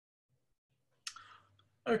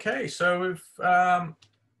Okay, so we've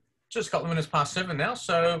just a couple of minutes past 7 now.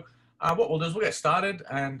 So what we'll do is we'll get started,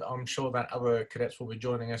 and I'm sure that other cadets will be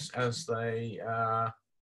joining us as they are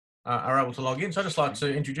able to log in. So I'd just like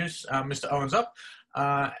to introduce Mr. Owen Zupp.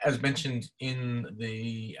 As mentioned in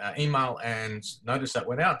the email and notice that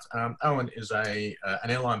went out, Owen is an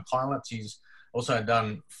airline pilot. He's also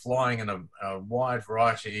done flying in a wide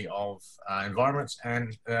variety of environments,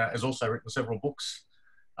 and has also written several books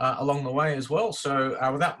along the way as well. So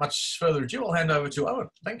without much further ado, I'll hand over to Owen.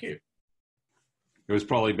 Thank you. It was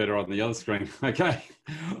probably better on the other screen. Okay.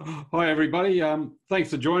 Hi, everybody. Thanks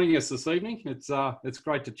for joining us this evening. It's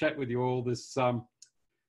great to chat with you all this,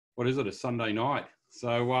 what is it, a Sunday night.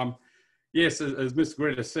 So, yes, as Mr.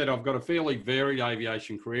 Gritter said, I've got a fairly varied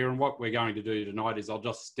aviation career, and what we're going to do tonight is I'll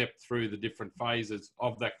just step through the different phases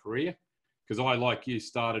of that career, because I, like you,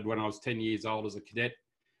 started when I was 10 years old as a cadet,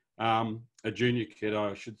 a junior cadet,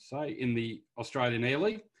 I should say, in the Australian Air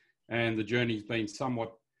League, and the journey's been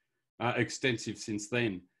somewhat extensive since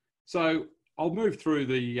then. So I'll move through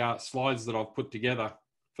the slides that I've put together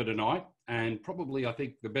for tonight, and probably I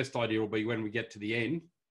think the best idea will be when we get to the end.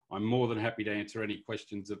 I'm more than happy to answer any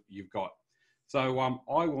questions that you've got. So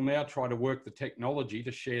I will now try to work the technology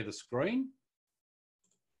to share the screen.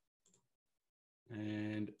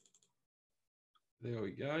 And there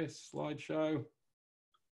we go, slideshow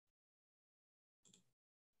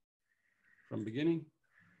from beginning.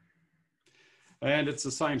 And it's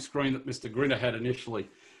the same screen that Mr. Gritter had initially.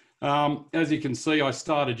 As you can see, I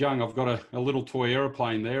started young. I've got a little toy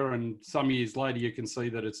aeroplane there, and some years later you can see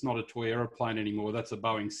that it's not a toy aeroplane anymore. That's a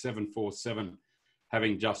Boeing 747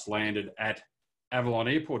 having just landed at Avalon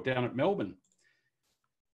Airport down at Melbourne.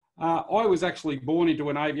 I was actually born into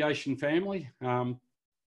an aviation family.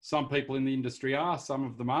 Some people in the industry are, some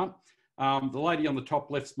of them aren't. The lady on the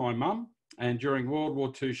top left's my mum, and during World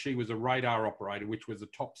War II she was a radar operator, which was a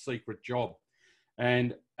top secret job.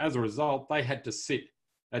 And as a result, they had to sit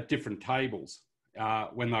at different tables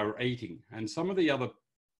when they were eating. And some of the other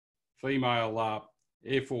female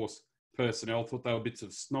Air Force personnel thought they were bits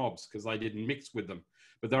of snobs because they didn't mix with them,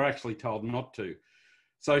 but they're actually told not to.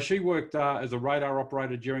 So she worked as a radar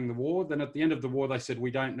operator during the war. Then at the end of the war, they said,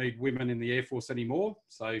 we don't need women in the Air Force anymore.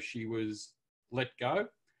 So she was let go.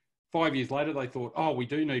 5 years later, they thought, oh, we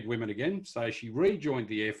do need women again. So she rejoined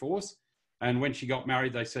the Air Force. And when she got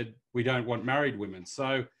married, they said, we don't want married women.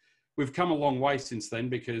 So we've come a long way since then,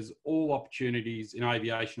 because all opportunities in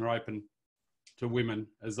aviation are open to women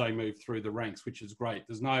as they move through the ranks, which is great.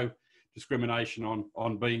 There's no discrimination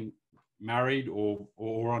on being married or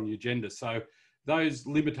on your gender. So those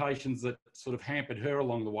limitations that sort of hampered her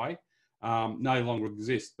along the way no longer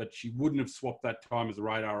exist, but she wouldn't have swapped that time as a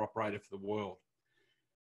radar operator for the world.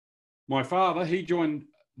 My father, he joined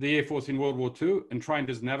the Air Force in World War II and trained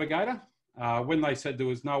as navigator. When they said there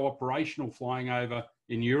was no operational flying over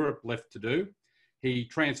in Europe left to do, he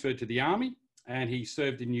transferred to the Army, and he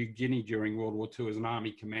served in New Guinea during World War II as an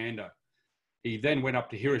Army commander. He then went up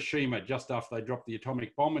to Hiroshima just after they dropped the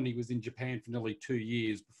atomic bomb, and he was in Japan for nearly 2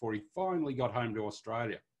 years before he finally got home to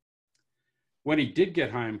Australia. When he did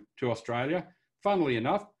get home to Australia, funnily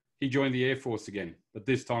enough, he joined the Air Force again, but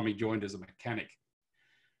this time he joined as a mechanic.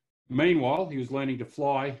 Meanwhile, he was learning to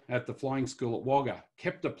fly at the flying school at Wagga,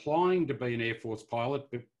 kept applying to be an Air Force pilot,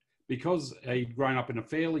 but because he'd grown up in a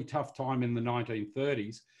fairly tough time in the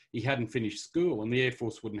 1930s, he hadn't finished school and the Air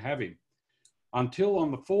Force wouldn't have him. Until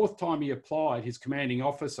on the fourth time he applied, his commanding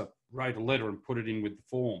officer wrote a letter and put it in with the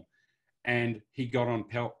form, and he got on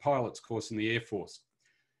pilot's course in the Air Force.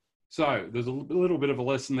 So there's a little bit of a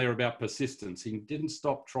lesson there about persistence. He didn't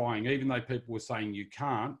stop trying. Even though people were saying, you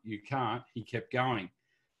can't, he kept going.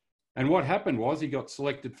 And what happened was he got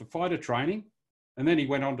selected for fighter training, and then he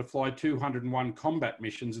went on to fly 201 combat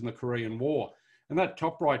missions in the Korean War. And that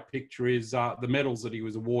top right picture is the medals that he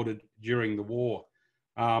was awarded during the war.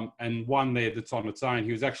 And one there that's on its own.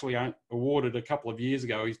 He was actually awarded a couple of years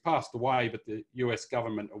ago. He's passed away, but the US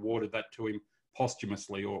government awarded that to him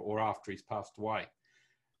posthumously or after he's passed away.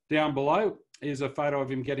 Down below is a photo of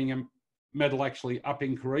him getting a medal actually up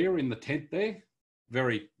in Korea in the tent there.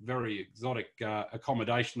 Very, very exotic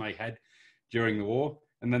accommodation they had during the war.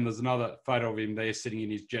 And then there's another photo of him there sitting in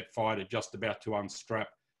his jet fighter just about to unstrap,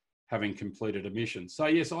 having completed a mission. So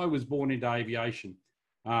yes, I was born into aviation.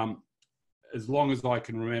 As long as I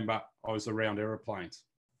can remember, I was around aeroplanes.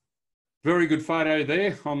 Very good photo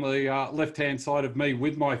there on the left-hand side of me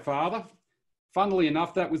with my father. Funnily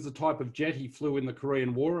enough, that was the type of jet he flew in the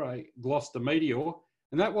Korean War, a Gloster Meteor,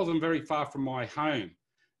 and that wasn't very far from my home.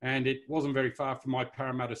 And it wasn't very far from my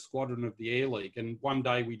Parramatta squadron of the Air League. And one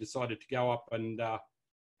day we decided to go up and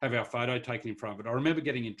have our photo taken in front of it. I remember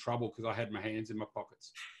getting in trouble because I had my hands in my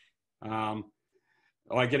pockets.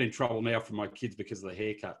 I get in trouble now from my kids because of the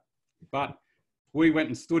haircut. But we went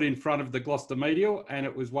and stood in front of the Gloucester Meteor, and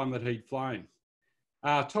it was one that he'd flown.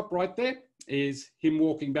 Top right there is him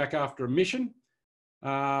walking back after a mission,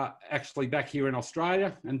 actually back here in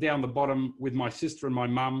Australia, and down the bottom with my sister and my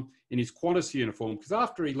mum in his Qantas uniform, because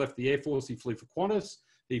after he left the Air Force, he flew for Qantas,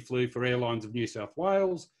 he flew for Airlines of New South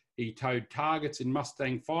Wales, he towed targets in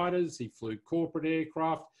Mustang fighters, he flew corporate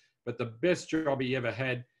aircraft, but the best job he ever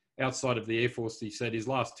had outside of the Air Force, he said his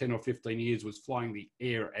last 10 or 15 years was flying the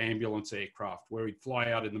air ambulance aircraft, where he'd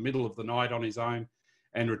fly out in the middle of the night on his own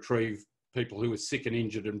and retrieve people who were sick and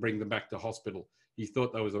injured and bring them back to hospital. He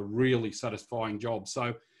thought that was a really satisfying job.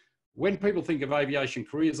 So when people think of aviation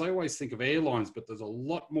careers, they always think of airlines, but there's a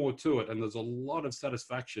lot more to it, and there's a lot of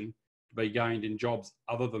satisfaction to be gained in jobs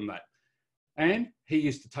other than that. And he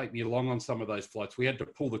used to take me along on some of those flights. We had to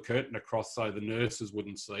pull the curtain across so the nurses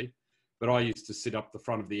wouldn't see, but I used to sit up the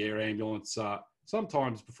front of the air ambulance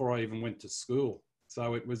sometimes before I even went to school.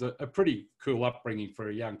 So it was a pretty cool upbringing for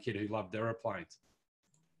a young kid who loved aeroplanes.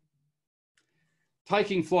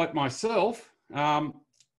 Taking flight myself,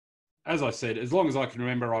 as I said, as long as I can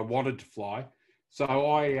remember, I wanted to fly. So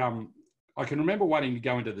I can remember wanting to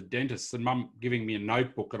go into the dentist and Mum giving me a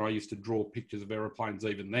notebook, and I used to draw pictures of aeroplanes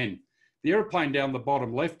even then. The aeroplane down the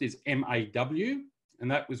bottom left is MAW,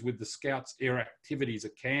 and that was with the Scouts Air Activities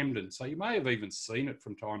at Camden. So you may have even seen it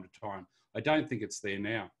from time to time. I don't think it's there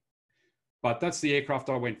now. But that's the aircraft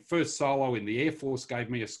I went first solo in. The Air Force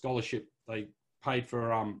gave me a scholarship. They paid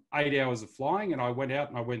for 8 hours of flying, and I went out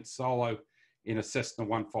and I went solo in a Cessna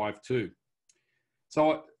 152.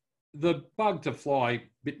 So the bug to fly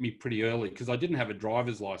bit me pretty early because I didn't have a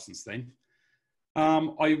driver's license then.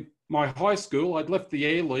 My high school, I'd left the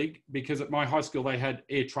Air League because at my high school they had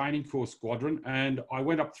Air Training Corps Squadron, and I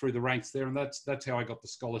went up through the ranks there, and that's how I got the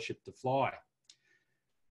scholarship to fly.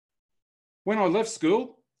 When I left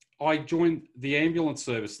school, I joined the ambulance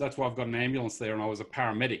service. That's why I've got an ambulance there, and I was a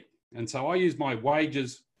paramedic. And so I used my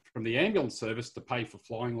wages from the ambulance service to pay for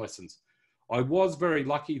flying lessons. I was very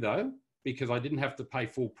lucky though, because I didn't have to pay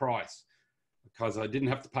full price, because I didn't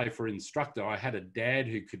have to pay for an instructor. I had a dad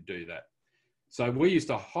who could do that. So we used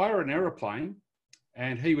to hire an aeroplane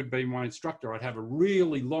and he would be my instructor. I'd have a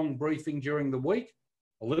really long briefing during the week,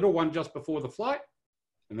 a little one just before the flight,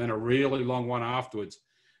 and then a really long one afterwards.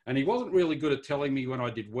 And he wasn't really good at telling me when I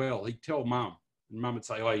did well. He'd tell Mum, and Mum would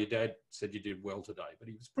say, "Oh, your dad said you did well today." But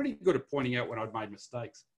he was pretty good at pointing out when I'd made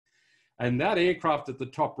mistakes. And that aircraft at the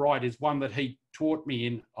top right is one that he taught me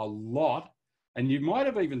in a lot. And you might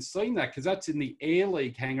have even seen that because that's in the Air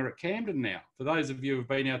League hangar at Camden now. For those of you who have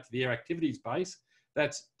been out to the Air Activities base,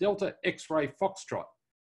 that's Delta X-Ray Foxtrot.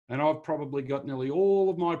 And I've probably got nearly all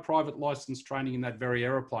of my private license training in that very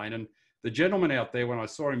aeroplane. And the gentleman out there, when I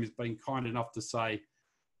saw him, has been kind enough to say,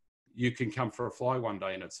 "You can come for a fly one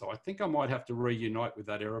day in it." So I think I might have to reunite with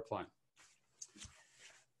that aeroplane.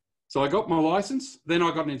 So I got my license, then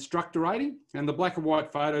I got an instructor rating, and the black and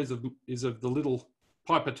white photos is of the little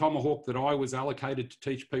Piper Tomahawk that I was allocated to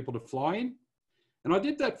teach people to fly in. And I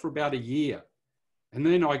did that for about a year. And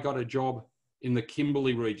then I got a job in the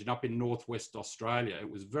Kimberley region up in northwest Australia. It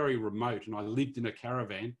was very remote and I lived in a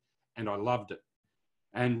caravan and I loved it.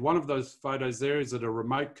 And one of those photos there is at a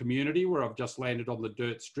remote community where I've just landed on the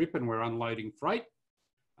dirt strip and we're unloading freight.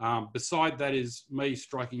 Beside that is me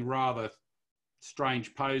striking rather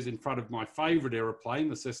strange pose in front of my favourite aeroplane,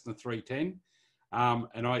 the Cessna 310.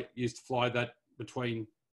 And I used to fly that between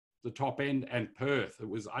the top end and Perth. It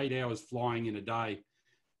was 8 hours flying in a day,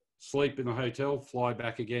 sleep in the hotel, fly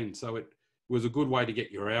back again. So it was a good way to get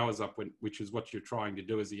your hours up, which is what you're trying to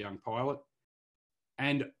do as a young pilot.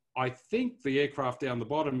 And I think the aircraft down the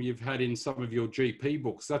bottom you've had in some of your GP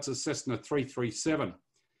books, that's a Cessna 337.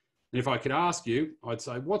 And if I could ask you, I'd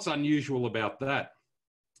say, what's unusual about that?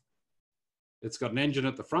 It's got an engine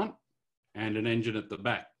at the front and an engine at the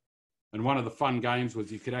back. And one of the fun games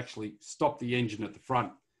was you could actually stop the engine at the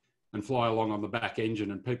front and fly along on the back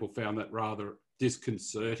engine. And people found that rather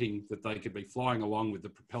disconcerting that they could be flying along with the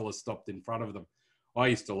propeller stopped in front of them. I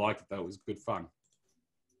used to like it. That was good fun.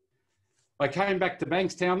 I came back to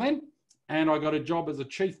Bankstown then, and I got a job as a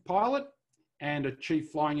chief pilot and a chief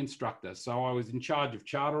flying instructor. So I was in charge of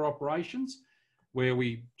charter operations, where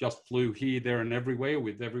we just flew here, there and everywhere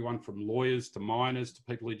with everyone from lawyers to miners to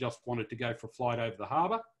people who just wanted to go for a flight over the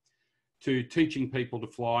harbour, to teaching people to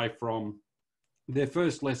fly from their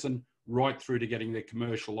first lesson right through to getting their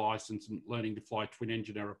commercial licence and learning to fly twin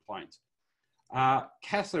engine aeroplanes.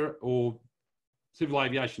 CASA, or Civil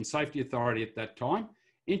Aviation Safety Authority at that time,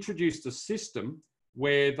 introduced a system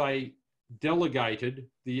where they delegated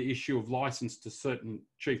the issue of license to certain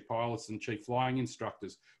chief pilots and chief flying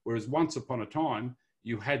instructors, whereas once upon a time,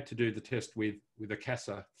 you had to do the test with a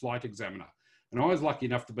CASA flight examiner. And I was lucky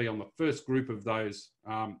enough to be on the first group of those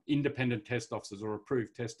independent test officers or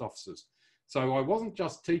approved test officers. So I wasn't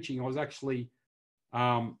just teaching, I was actually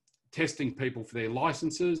testing people for their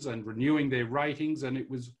licenses and renewing their ratings. And it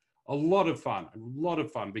was a lot of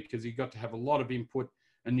fun because you got to have a lot of input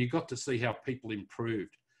and you got to see how people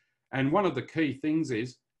improved. And one of the key things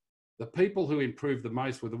is the people who improved the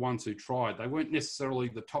most were the ones who tried. They weren't necessarily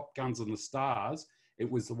the top guns and the stars. It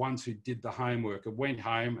was the ones who did the homework and went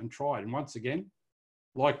home and tried. And once again,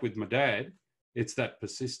 like with my dad, it's that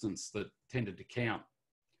persistence that tended to count.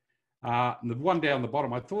 And the one down the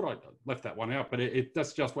bottom, I thought I left that one out, but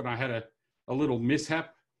that's just when I had a little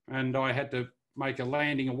mishap and I had to make a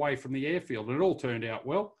landing away from the airfield. And it all turned out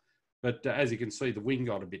well, but as you can see, the wing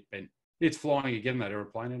got a bit bent. It's flying again, that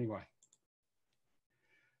aeroplane anyway.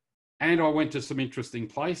 And I went to some interesting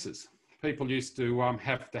places. People used to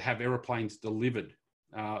have aeroplanes delivered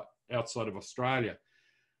outside of Australia.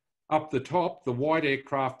 Up the top, the white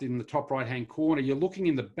aircraft in the top right-hand corner, you're looking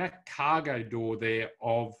in the back cargo door there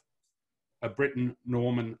of a Britten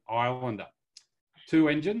Norman Islander. 2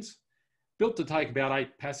 engines, built to take about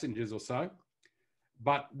 8 passengers or so.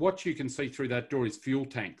 But what you can see through that door is fuel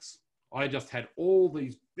tanks. I just had all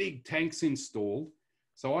these big tanks installed,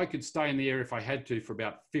 so I could stay in the air if I had to for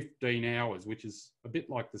about 15 hours, which is a bit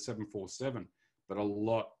like the 747, but a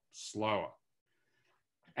lot slower.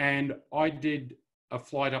 And I did a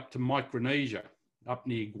flight up to Micronesia, up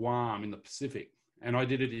near Guam in the Pacific. And I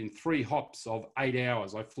did it in 3 hops of 8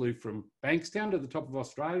 hours. I flew from Bankstown to the top of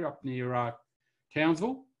Australia up near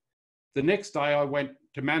Townsville. The next day I went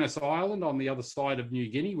to Manus Island on the other side of New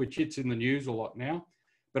Guinea, which it's in the news a lot now.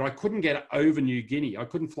 But I couldn't get over New Guinea. I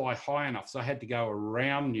couldn't fly high enough, so I had to go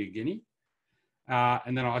around New Guinea.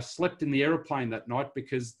 And then I slept in the aeroplane that night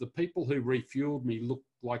because the people who refueled me looked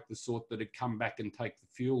like the sort that had come back and take the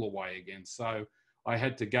fuel away again. So I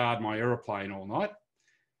had to guard my aeroplane all night.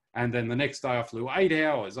 And then the next day I flew 8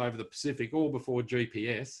 hours over the Pacific, all before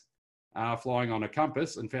GPS, flying on a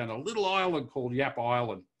compass, and found a little island called Yap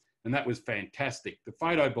Island. And that was fantastic. The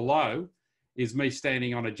photo below is me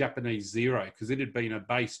standing on a Japanese Zero because it had been a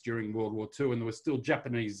base during World War II and there were still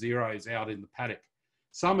Japanese Zeros out in the paddock.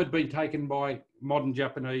 Some had been taken by modern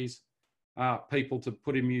Japanese people to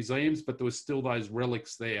put in museums, but there was still those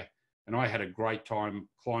relics there. And I had a great time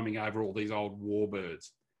climbing over all these old warbirds.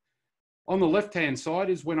 On the left-hand side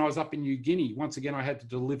is when I was up in New Guinea. Once again, I had to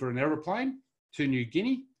deliver an aeroplane to New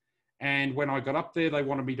Guinea. And when I got up there, they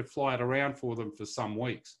wanted me to fly it around for them for some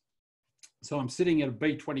weeks. So I'm sitting at a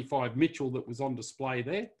B-25 Mitchell that was on display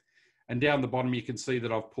there. And down the bottom, you can see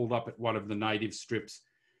that I've pulled up at one of the native strips.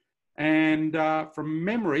 And from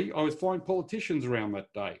memory, I was flying politicians around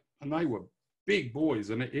that day. And they were big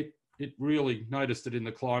boys. And it really noticed it in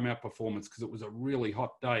the climb out performance because it was a really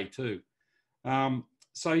hot day too.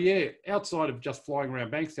 So yeah, outside of just flying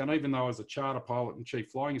around Bankstown, even though I was a charter pilot and chief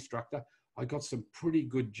flying instructor, I got some pretty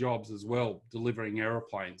good jobs as well, delivering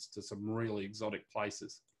aeroplanes to some really exotic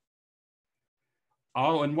places.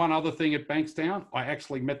 Oh, and one other thing at Bankstown, I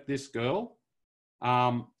actually met this girl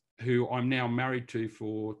who I'm now married to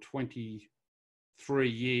for 23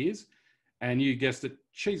 years. And you guessed it,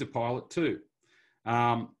 she's a pilot too.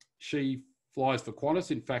 She flies for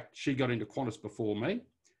Qantas. In fact, she got into Qantas before me.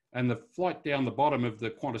 And the flight down the bottom of the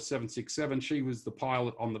Qantas 767, she was the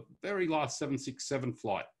pilot on the very last 767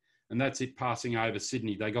 flight. And that's it passing over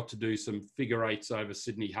Sydney. They got to do some figure eights over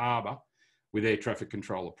Sydney Harbour with air traffic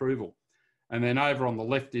control approval. And then over on the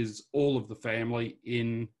left is all of the family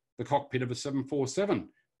in the cockpit of a 747,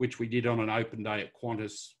 which we did on an open day at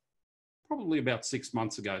Qantas probably about 6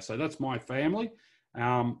 months ago. So that's my family.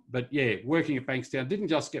 But yeah, working at Bankstown didn't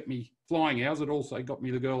just get me flying hours, it also got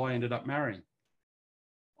me the girl I ended up marrying.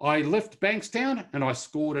 I left Bankstown and I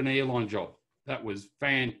scored an airline job. That was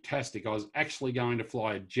fantastic. I was actually going to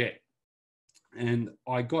fly a jet. And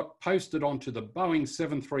I got posted onto the Boeing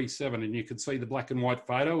 737, and you could see the black and white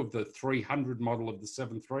photo of the 300 model of the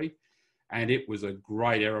 73, and it was a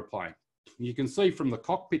great aeroplane. You can see from the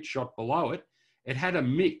cockpit shot below it, it had a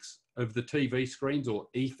mix of the TV screens or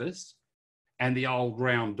EFIS and the old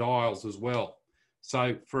round dials as well.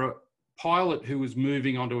 So for a pilot who was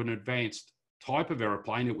moving onto an advanced type of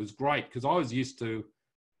aeroplane, it was great because I was used to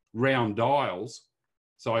round dials,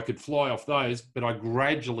 so I could fly off those, but I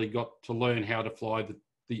gradually got to learn how to fly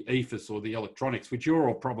the EFIS or the electronics, which you're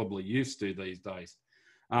all probably used to these days.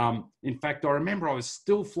 In fact, I remember I was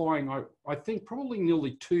still flying, I think probably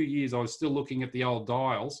nearly 2 years, I was still looking at the old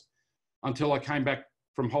dials until I came back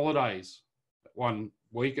from holidays one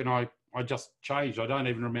week and I I just changed. I don't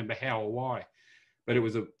even remember how or why, but it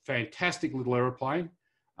was a fantastic little aeroplane.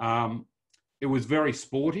 It was very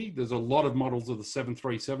sporty. There's a lot of models of the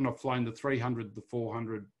 737. I've flown the 300, the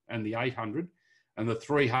 400, and the 800. And the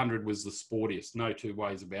 300 was the sportiest, no two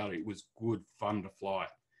ways about it. It was good fun to fly.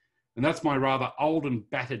 And that's my rather old and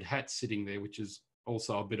battered hat sitting there, which is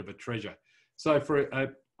also a bit of a treasure. So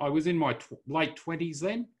I was in my late 20s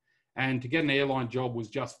then, and to get an airline job was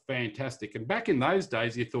just fantastic. And back in those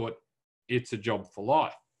days, you thought it's a job for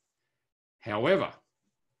life. However,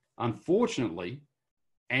 unfortunately,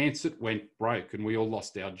 Ansett went broke and we all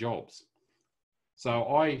lost our jobs. So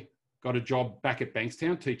I got a job back at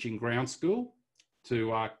Bankstown teaching ground school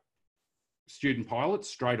to student pilots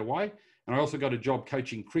straight away. And I also got a job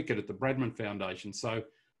coaching cricket at the Bradman Foundation. So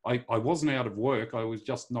I wasn't out of work. I was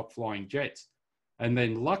just not flying jets. And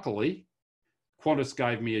then luckily, Qantas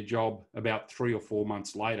gave me a job about 3 or 4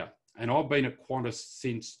 months later. And I've been at Qantas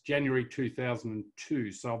since January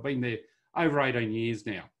 2002. So I've been there over 18 years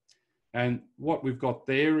now. And what we've got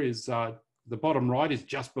there is the bottom right is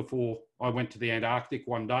just before I went to the Antarctic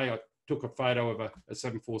one day. I took a photo of a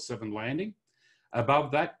 747 landing.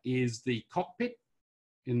 Above that is the cockpit.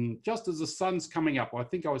 Just as the sun's coming up, I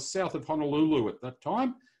think I was south of Honolulu at that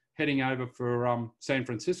time, heading over for San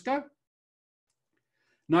Francisco.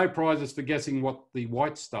 No prizes for guessing what the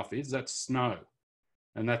white stuff is. That's snow.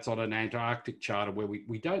 And that's on an Antarctic charter where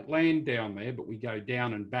we don't land down there, but we go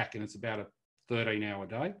down and back, and it's about a 13-hour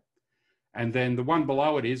day. And then the one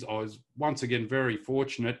below it is, I was once again very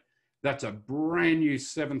fortunate. That's a brand new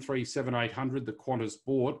 737-800 that Qantas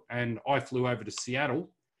bought, and I flew over to Seattle,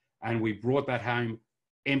 and we brought that home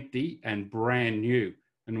empty and brand new.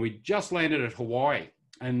 And we just landed at Hawaii,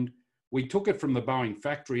 and we took it from the Boeing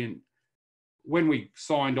factory. And when we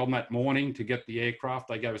signed on that morning to get the aircraft,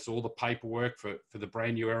 they gave us all the paperwork for the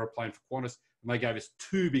brand new aeroplane for Qantas, and they gave us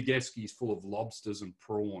 2 big eskies full of lobsters and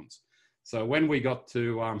prawns. So when we got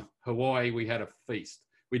to Hawaii, we had a feast.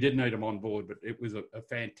 We didn't eat them on board, but it was a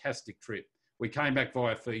fantastic trip. We came back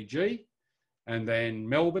via Fiji and then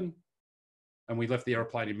Melbourne, and we left the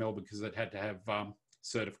aeroplane in Melbourne because it had to have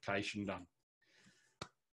certification done.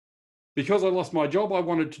 Because I lost my job, I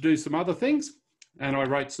wanted to do some other things, and I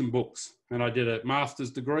wrote some books, and I did a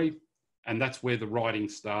master's degree, and that's where the writing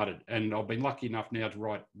started. And I've been lucky enough now to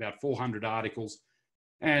write about 400 articles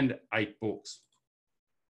and 8 books.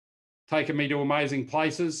 Taken me to amazing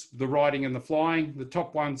places, the writing and the flying. The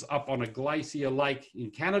top one's up on a glacier lake in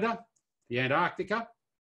Canada, the Antarctica.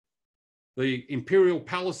 The Imperial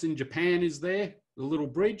Palace in Japan is there, the little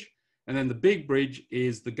bridge. And then the big bridge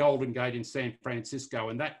is the Golden Gate in San Francisco.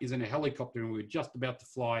 And that is in a helicopter, and we were just about to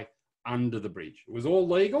fly under the bridge. It was all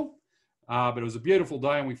legal, but it was a beautiful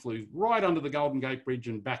day, and we flew right under the Golden Gate Bridge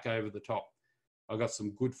and back over the top. I got some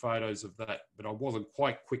good photos of that, but I wasn't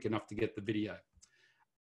quite quick enough to get the video.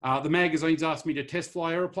 The magazines asked me to test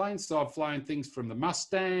fly airplanes, so I've flown things from the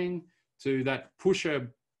Mustang to that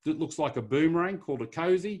pusher that looks like a boomerang called a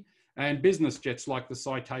Cozy, and business jets like the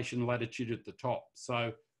Citation Latitude at the top.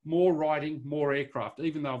 So more writing, more aircraft.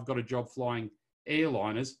 Even though I've got a job flying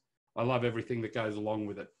airliners, I love everything that goes along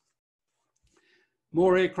with it.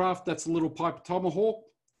 More aircraft, that's a little Piper Tomahawk,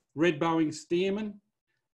 red Boeing Stearman.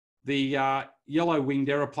 The yellow-winged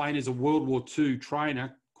aeroplane is a World War II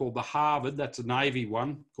trainer called the Harvard. That's a Navy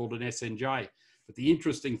one called an SNJ. But the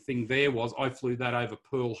interesting thing there was I flew that over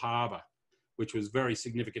Pearl Harbor, which was very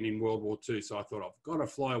significant in World War II. So I thought, I've got to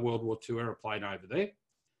fly a World War II aeroplane over there.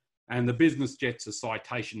 And the business jet's a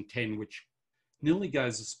Citation 10, which nearly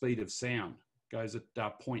goes the speed of sound, goes at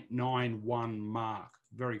 0.91 Mach,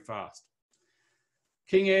 very fast.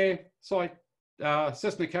 King Air,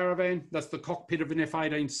 Cessna Caravan, that's the cockpit of an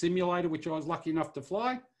F-18 simulator, which I was lucky enough to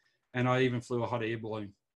fly. And I even flew a hot air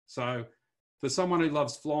balloon. So for someone who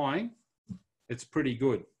loves flying, it's pretty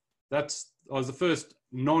good. I was the first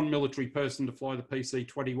non-military person to fly the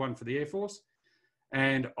PC-21 for the Air Force.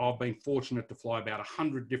 And I've been fortunate to fly about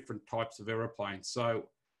 100 different types of aeroplanes. So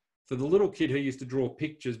for the little kid who used to draw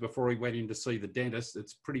pictures before he went in to see the dentist,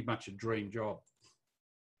 it's pretty much a dream job.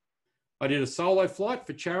 I did a solo flight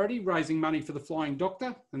for charity, raising money for the Flying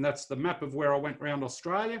Doctor. And that's the map of where I went around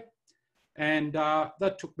Australia. And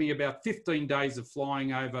that took me about 15 days of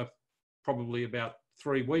flying over probably about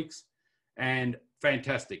 3 weeks, and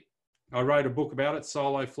fantastic. I wrote a book about it,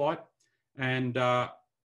 Solo Flight, and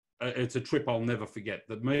it's a trip I'll never forget.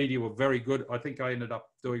 The media were very good. I think I ended up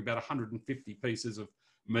doing about 150 pieces of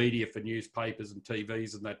media for newspapers and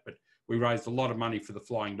TVs and that, but we raised a lot of money for the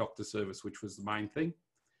Flying Doctor service, which was the main thing.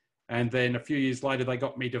 And then a few years later, they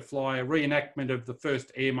got me to fly a reenactment of the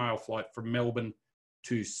first airmail flight from Melbourne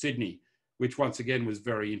to Sydney, which once again was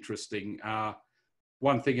very interesting.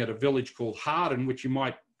 one thing at a village called Harden, which you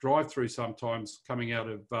might drive through sometimes coming out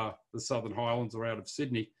of the Southern Highlands or out of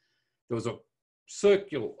Sydney. There was a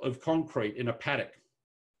circle of concrete in a paddock.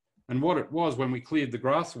 And what it was, when we cleared the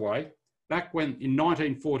grass away, back when in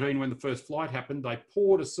 1914, when the first flight happened, they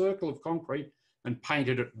poured a circle of concrete and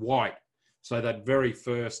painted it white. So that very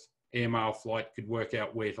first airmail flight could work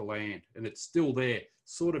out where to land. And it's still there,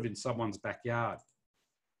 sort of in someone's backyard.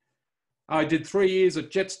 I did 3 years at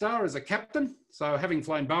Jetstar as a captain. So having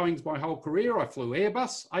flown Boeings my whole career, I flew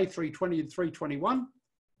Airbus, A320 and 321.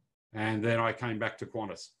 And then I came back to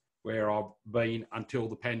Qantas, where I've been until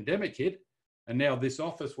the pandemic hit. And now this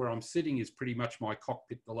office where I'm sitting is pretty much my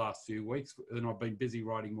cockpit the last few weeks. And I've been busy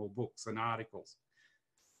writing more books and articles.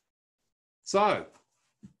 So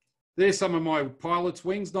there's some of my pilot's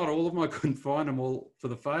wings. Not all of them. I couldn't find them all for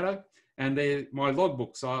the photo. And they're my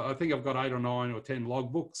logbooks. I think I've got 8 or 9 or 10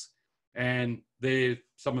 logbooks. And they're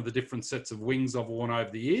some of the different sets of wings I've worn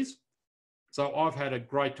over the years. So I've had a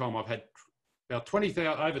great time. I've had about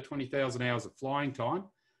over 20,000 hours of flying time.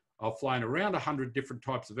 I've flown around 100 different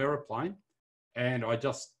types of aeroplane. And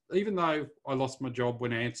even though I lost my job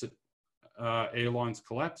when Ansett Airlines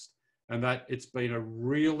collapsed, and that it's been a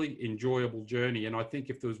really enjoyable journey. And I think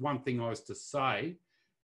if there was one thing I was to say,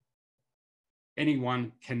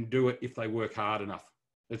 anyone can do it if they work hard enough.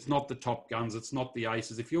 It's not the top guns. It's not the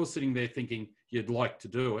aces. If you're sitting there thinking you'd like to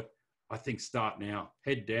do it, I think start now.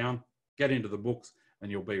 Head down, get into the books, and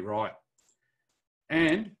you'll be right.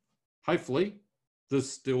 And hopefully there's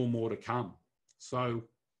still more to come. So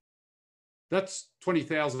that's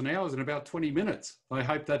 20,000 hours in about 20 minutes. I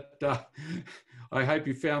hope that I hope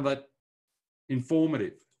you found that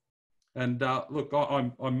informative. And look,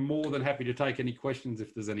 I'm more than happy to take any questions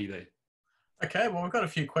if there's any there. Okay, well, we've got a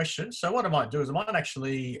few questions. So what I might do is I might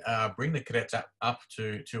actually bring the cadets up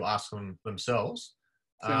to ask them themselves.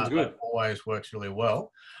 Sounds good. That always works really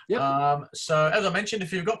well. Yep. So as I mentioned,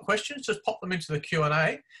 if you've got questions, just pop them into the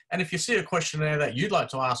Q&A. And if you see a question there that you'd like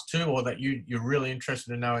to ask too, or that you're really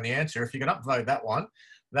interested in knowing the answer, if you can upvote that one,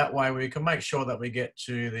 that way we can make sure that we get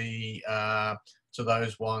to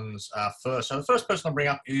those ones first. So the first person I'll bring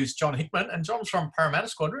up is John Hickman, and John's from Parramatta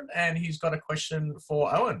Squadron, and he's got a question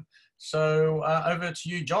for Owen. So over to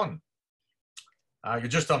you, John. You're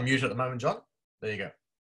just on mute at the moment, John. There you go.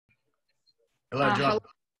 Hello, John. Hello.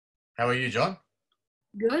 How are you, John?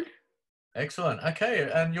 Good. Excellent. Okay,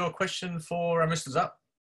 and your question for Mr. Zupp?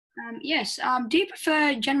 Yes. Do you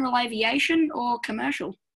prefer general aviation or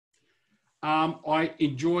commercial? I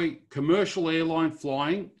enjoy commercial airline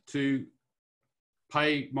flying to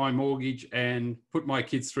pay my mortgage and put my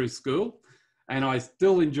kids through school. And I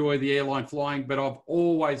still enjoy the airline flying, but I've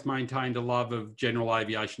always maintained a love of general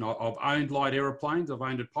aviation. I've owned light aeroplanes. I've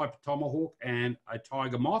owned a Piper Tomahawk and a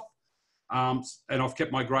Tiger Moth. And I've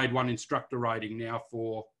kept my grade 1 instructor rating now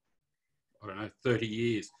for, 30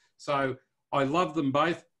 years. So I love them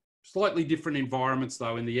both. Slightly different environments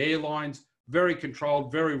though. In the airlines, very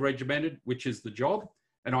controlled, very regimented, which is the job.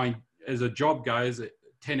 And as a job goes,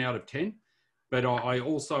 10 out of 10. But I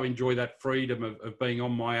also enjoy that freedom of being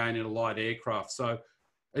on my own in a light aircraft. So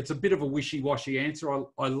it's a bit of a wishy-washy answer.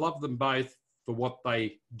 I love them both for what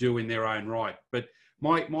they do in their own right. But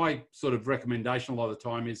my sort of recommendation a lot of the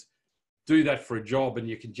time is do that for a job and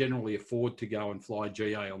you can generally afford to go and fly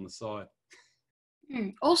GA on the side.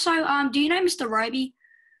 Also, do you know Mr. Roby?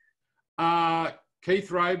 Keith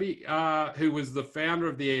Roby, who was the founder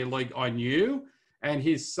of the Air League, I knew. And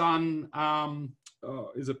his son,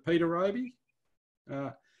 is it Peter Roby?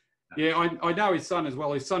 Yeah, I know his son as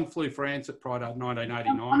well. His son flew for Ansett prior to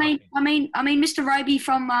 1989. I mean, Mr. Roby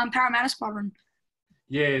from Parramatta Squadron.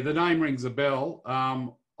 Yeah, the name rings a bell.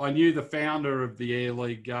 I knew the founder of the Air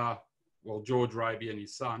League, George Roby and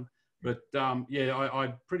his son. But yeah,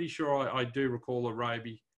 I'm pretty sure I do recall a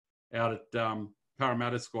Roby out at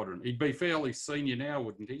Parramatta Squadron. He'd be fairly senior now,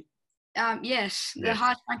 wouldn't he? Yes, the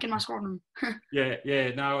highest rank in my squadron.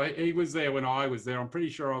 yeah. No, he was there when I was there. I'm pretty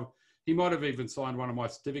sure he might have even signed one of my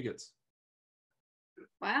certificates.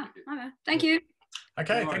 Wow. Okay. Thank you.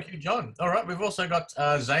 Okay, thank you, John. All right, we've also got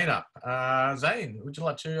Zane up. Zane, would you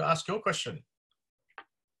like to ask your question?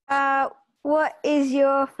 What is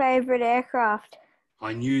your favourite aircraft?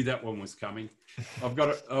 I knew that one was coming. I've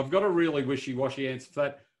got a really wishy-washy answer for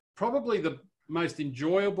that. Probably the most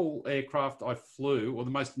enjoyable aircraft I flew, or the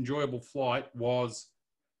most enjoyable flight, was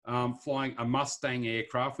flying a Mustang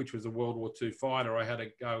aircraft, which was a World War II fighter. I had to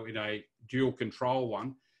go in a dual control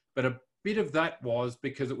one, but a bit of that was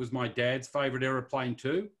because it was my dad's favourite aeroplane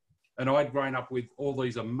too, and I'd grown up with all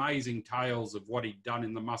these amazing tales of what he'd done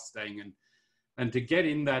in the Mustang, and to get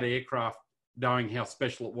in that aircraft knowing how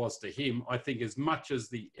special it was to him, I think as much as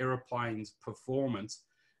the aeroplane's performance,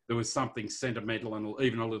 there was something sentimental and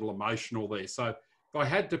even a little emotional there. So if I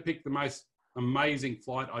had to pick the most amazing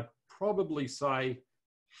flight, I'd probably say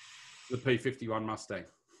the P-51 Mustang.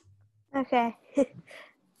 Okay.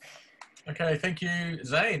 Okay, thank you,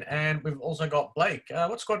 Zane. And we've also got Blake.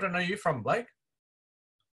 What squadron are you from, Blake?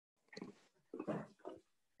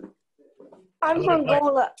 I'm Hello, from Blake.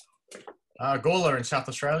 Gawler. Gawler in South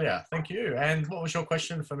Australia. Thank you. And what was your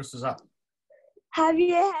question for Mr. Zupp? Have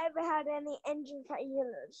you ever had any engine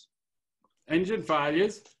failures? Engine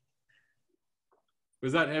failures?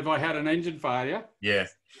 Was that, have I had an engine failure? Yeah.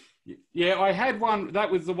 Yeah, I had one.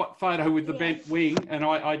 That was the photo with the Yeah. bent wing, and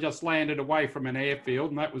I just landed away from an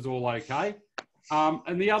airfield, and that was all okay.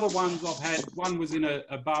 And the other ones I've had, one was in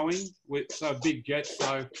a Boeing, with so a big jet,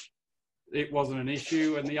 so it wasn't an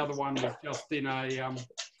issue, and the other one was just in a.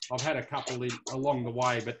 I've had a couple along the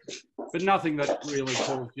way, but nothing that really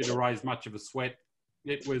caused you to raise much of a sweat.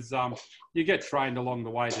 It was you get trained along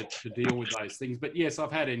the way to deal with those things. But yes,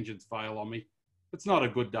 I've had engines fail on me. It's not a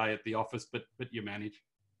good day at the office, but you manage.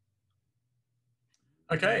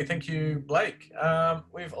 Okay, thank you, Blake.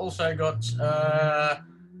 We've also got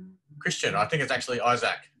Christian. I think it's actually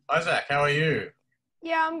Isaac. Isaac, how are you?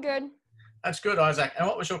 Yeah, I'm good. That's good, Isaac. And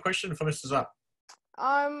what was your question for Mr. Zupp?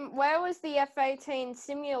 Where was the F-18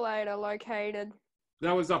 simulator located?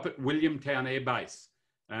 That was up at Williamtown Air Base.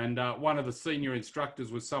 And one of the senior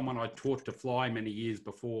instructors was someone I taught to fly many years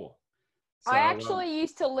before. So, I actually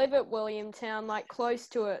used to live at Williamtown, like close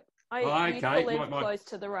to it. I used to live close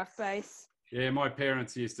to the RAF base. Yeah, my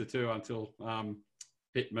parents used to too until my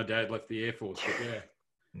dad left the Air Force. But yeah.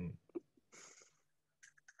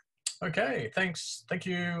 Okay, thanks. Thank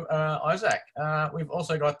you, Isaac. We've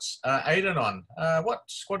also got Aidan on. What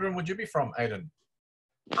squadron would you be from, Aidan?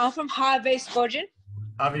 I'm from Harvey Squadron.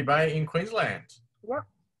 Harvey Bay in Queensland. Yep.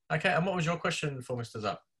 Okay, and what was your question for Mr.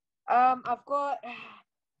 Zupp? I've got.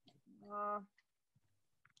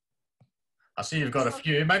 I see you've got a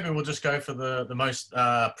few. Maybe we'll just go for the most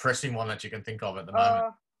pressing one that you can think of at the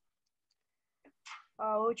moment.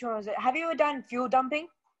 Which one was it? Have you ever done fuel dumping?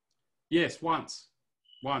 Yes, once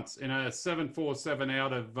in a 747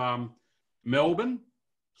 out of Melbourne,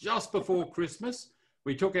 just before Christmas.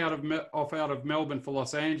 We took out of Melbourne for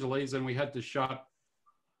Los Angeles, and we had to shut, I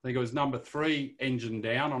think it was number 3 engine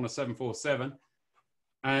down on a 747.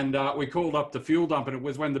 And we called up to fuel dump, and it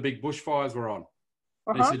was when the big bushfires were on.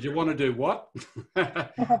 They said, "You want to do what?"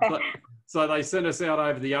 So they sent us out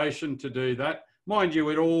over the ocean to do that. Mind you,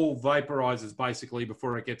 it all vaporizes basically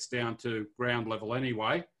before it gets down to ground level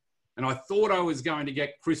anyway. And I thought I was going to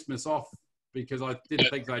get Christmas off because I didn't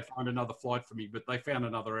think they'd find another flight for me, but they found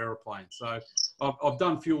another aeroplane. So I've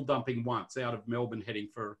done fuel dumping once out of Melbourne heading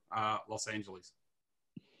for Los Angeles.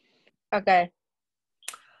 Okay.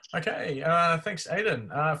 Okay, thanks,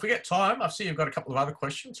 Aidan. If we get time, I see you've got a couple of other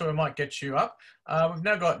questions, so we might get you up. We've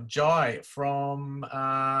now got Jai from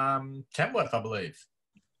Tamworth, I believe.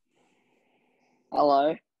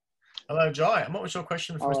 Hello. Hello, Jai. And what was your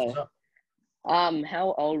question for Mr. Zupp?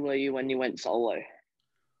 How old were you when you went solo?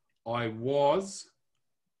 I was,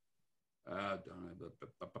 I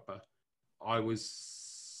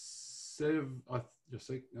was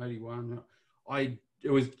 81. It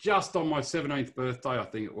was just on my 17th birthday, I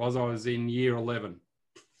think it was. I was in year 11.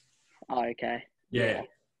 Oh, okay. Yeah.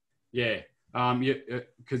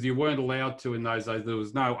 Because you weren't allowed to in those days. There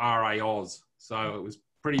was no RA Oz, so it was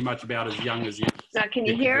pretty much about as young as you. Now, can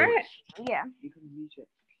you hear it? Yeah.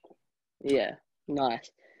 Yeah, nice.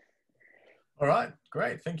 All right,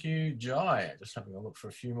 great. Thank you, Jai. Just having a look for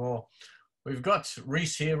a few more. We've got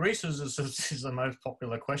Reese here. Reese is the most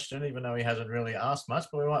popular question, even though he hasn't really asked much,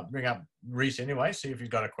 but we might bring up Reese anyway, see if he's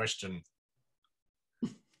got a question.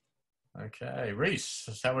 Okay, Reese,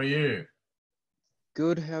 how are you?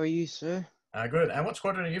 Good, how are you, sir? Good. And what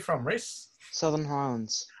squadron are you from, Reese? Southern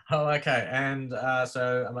Highlands. Oh, okay. And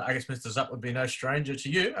so I guess Mr. Zupp would be no stranger to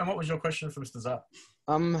you. And what was your question for Mr. Zupp?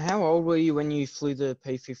 How old were you when you flew the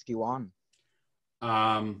P-51?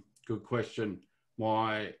 Good question.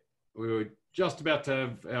 We were just about to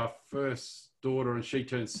have our first daughter, and she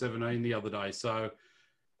turned 17 the other day. So,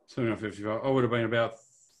 55. I would have been about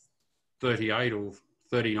 38 or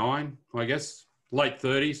 39, I guess. Late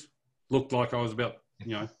 30s. Looked like I was about,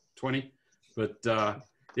 20. But, I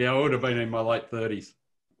would have been in my late 30s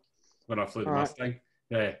when I flew the Mustang.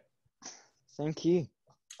 Yeah. Thank you.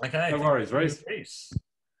 Okay. No worries, Reese.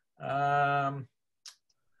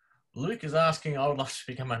 Luke is asking, I would like to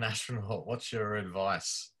become an astronaut. What's your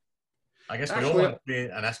advice? I guess we all Actually, want to be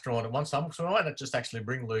an astronaut at one time, so we might just actually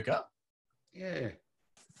bring Luke up. Yeah.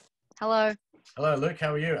 Hello. Hello, Luke.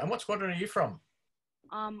 How are you? And what squadron are you from?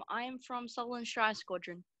 I am from Sutherland Shire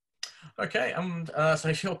Squadron. Okay.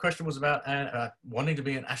 So your question was about wanting to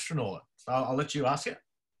be an astronaut. So I'll let you ask it.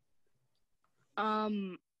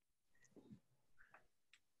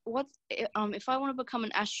 What if I want to become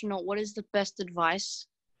an astronaut? What is the best advice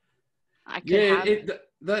I could have?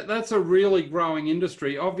 That's a really growing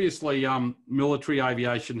industry. Obviously, military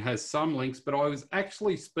aviation has some links, but I was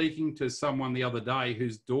actually speaking to someone the other day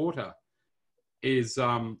whose daughter is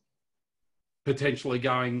potentially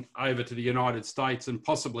going over to the United States and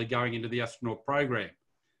possibly going into the astronaut program.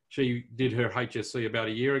 She did her HSC about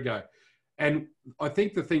a year ago. And I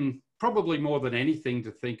think the thing, probably more than anything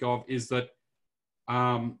to think of, is that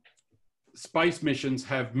space missions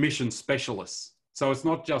have mission specialists. So it's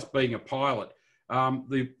not just being a pilot.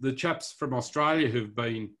 The chaps from Australia who've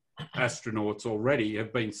been astronauts already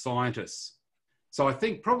have been scientists. So I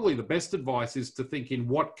think probably the best advice is to think in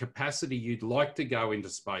what capacity you'd like to go into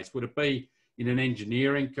space. Would it be in an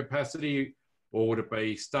engineering capacity, or would it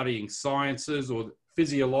be studying sciences or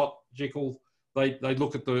physiological? They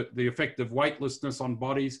look at the effect of weightlessness on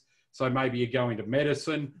bodies. So maybe you go into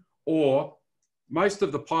medicine, or most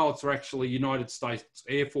of the pilots are actually United States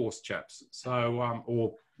Air Force chaps. So,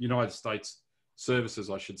 or United States services,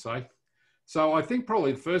 I should say. So I think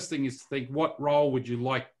probably the first thing is to think, what role would you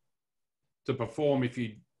like to perform if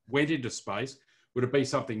you went into space? Would it be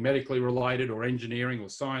something medically related or engineering or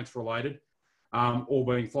science related, or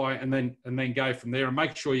being flying, and then go from there and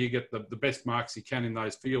make sure you get the best marks you can in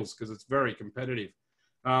those fields, because it's very competitive.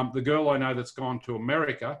 The girl I know that's gone to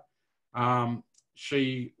America,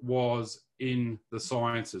 she was in the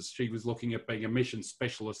sciences. She was looking at being a mission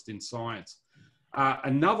specialist in science.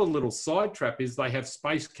 Another little side trap is they have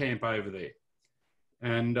space camp over there.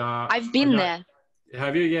 And I've been there.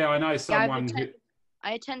 Have you? Yeah, I know someone who...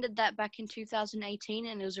 I attended that back in 2018,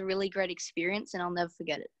 and it was a really great experience, and I'll never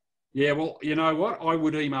forget it. Yeah, well, you know what? I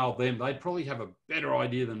would email them. They'd probably have a better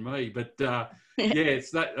idea than me. But yeah, it's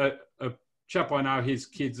that a chap I know, his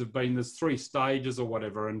kids have been, there's 3 stages or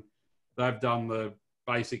whatever, and they've done the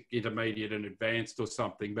basic, intermediate and advanced or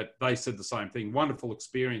something, but they said the same thing. Wonderful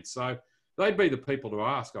experience. So they'd be the people to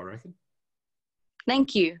ask, I reckon.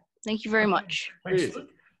 Thank you. Thank you very much. Thanks, Luke.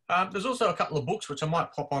 There's also a couple of books which I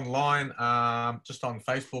might pop online just on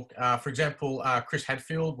Facebook. For example, Chris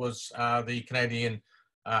Hadfield was the Canadian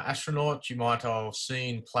astronaut you might have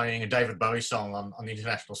seen playing a David Bowie song on the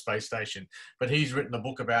International Space Station. But he's written a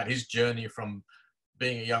book about his journey from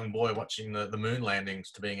being a young boy watching the moon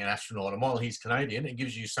landings to being an astronaut. And while he's Canadian, it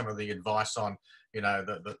gives you some of the advice on, you know,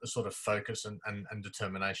 the sort of focus and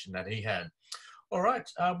determination that he had. All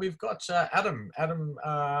right, we've got Adam. Adam,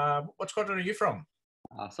 what squadron are you from?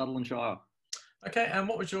 Sutherland Shire. Okay, and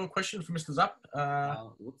what was your question for Mr.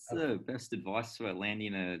 Zupp? What's the best advice for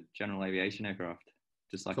landing a general aviation aircraft?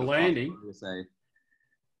 Just like for landing?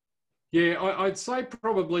 Yeah, I'd say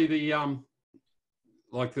probably the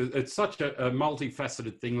it's such a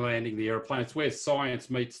multifaceted thing, landing the airplane. It's where science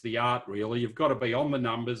meets the art, really. You've got to be on the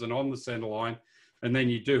numbers and on the centre line, and then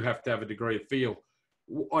you do have to have a degree of feel.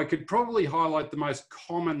 I could probably highlight the most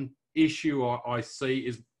common issue I see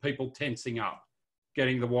is people tensing up,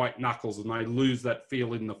 getting the white knuckles, and they lose that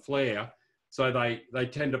feel in the flare. So they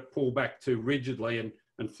tend to pull back too rigidly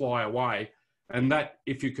and fly away. And that,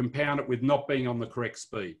 if you compound it with not being on the correct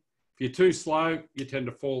speed. If you're too slow, you tend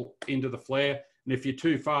to fall into the flare. And if you're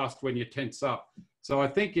too fast when you tense up. So I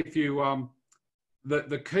think if you,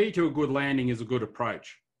 the key to a good landing is a good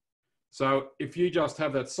approach. So if you just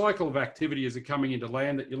have that cycle of activity as you're coming into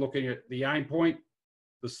land, that you're looking at the aim point,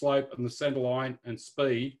 the slope and the center line and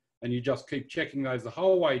speed, and you just keep checking those the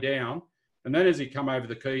whole way down. And then as you come over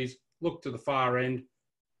the keys, look to the far end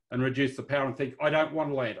and reduce the power and think, I don't want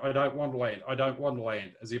to land, I don't want to land, I don't want to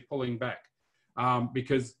land, as you're pulling back.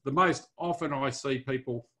 Because the most often I see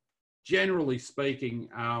people, generally speaking,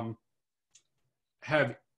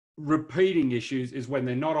 have repeating issues is when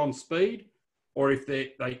they're not on speed, or if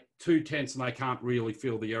they too tense and they can't really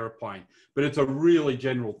feel the aeroplane. But it's a really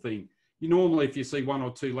general thing. You normally, if you see 1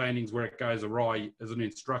 or 2 landings where it goes awry, as an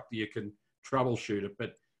instructor, you can troubleshoot it.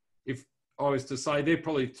 But if I was to say, they're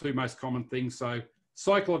probably the 2 most common things. So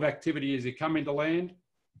cycle of activity as you come into land,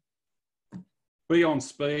 be on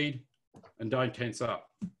speed, and don't tense up.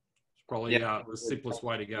 It's probably the simplest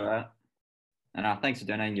way to go. And thanks for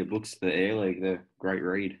donating your books to the Air League. They're a great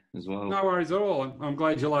read as well. No worries at all. I'm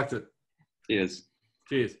glad you liked it. Cheers.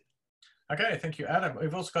 Cheers. Okay, thank you, Adam.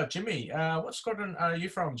 We've also got Jimmy. What squadron are you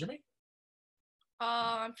from, Jimmy?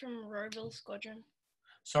 I'm from Rowville Squadron.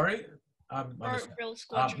 Sorry? Marrickville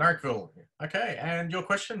Squadron. Marrickville. Okay, and your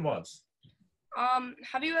question was?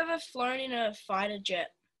 Have you ever flown in a fighter jet?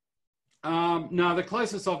 No, the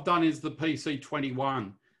closest I've done is the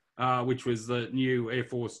PC-21, which was the new Air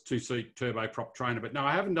Force two-seat turboprop trainer. But no,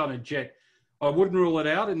 I haven't done a jet. I wouldn't rule it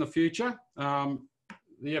out in the future.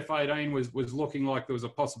 The F-18 was looking like there was a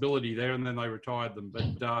possibility there, and then they retired them.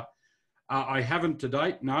 But I haven't to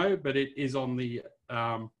date, no, but it is on the,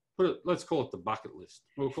 let's call it the bucket list.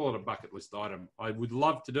 We'll call it a bucket list item. I would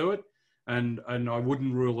love to do it, and I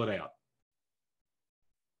wouldn't rule it out.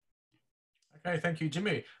 Okay, thank you,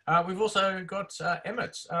 Jimmy. We've also got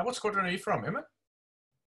Emmett. What squadron are you from, Emmett?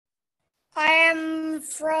 I am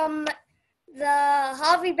from the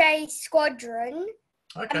Harvey Bay Squadron.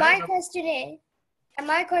 Okay. And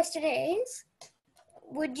my question is,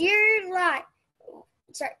 would you like,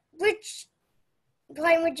 which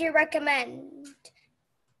plane would you recommend?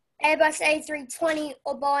 Airbus A320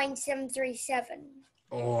 or Boeing 737?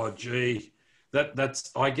 Oh, gee,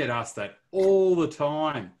 that's I get asked that all the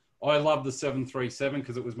time. I love the 737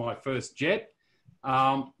 because it was my first jet.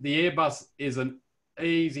 The Airbus is an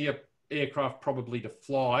easier aircraft probably to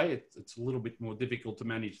fly. It's a little bit more difficult to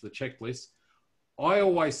manage the checklist. I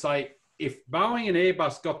always say if Boeing and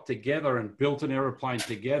Airbus got together and built an aeroplane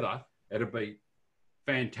together, it'd be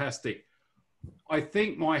fantastic. I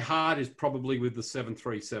think my heart is probably with the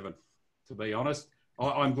 737, to be honest.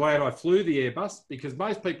 I'm glad I flew the Airbus because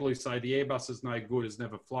most people who say the Airbus is no good has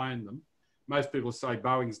never flown them. Most people say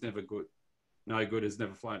Boeing's never good, no good, has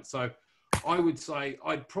never flown it. So I would say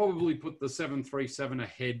I'd probably put the 737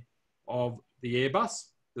 ahead of the Airbus,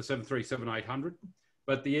 the 737-800.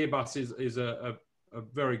 But the Airbus is a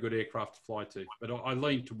very good aircraft to fly to. But I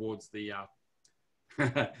lean towards the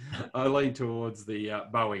Boeing,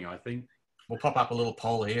 I think. We'll pop up a little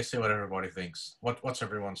poll here, see what everybody thinks. What's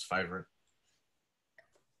everyone's favourite?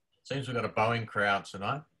 Seems we've got a Boeing crowd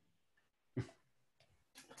tonight.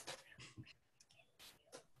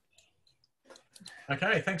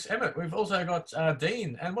 Okay, thanks, Emmett. We've also got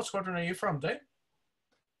Dean. And what squadron are you from, Dean?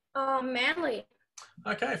 Manly.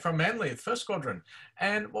 Okay, from Manly, the first squadron.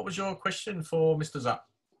 And what was your question for Mr. Zupp?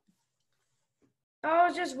 I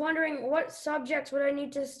was just wondering what subjects would I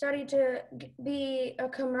need to study to be a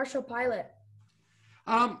commercial pilot?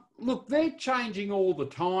 Look, they're changing all the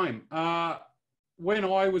time. When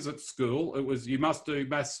I was at school, it was you must do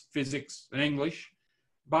maths, physics, and English.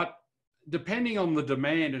 But depending on the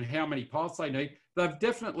demand and how many pilots they need, they've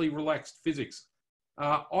definitely relaxed physics.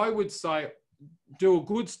 I would say do a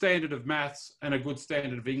good standard of maths and a good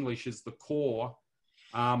standard of English is the core.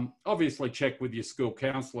 Obviously, check with your school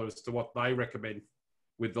counsellor as to what they recommend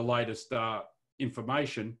with the latest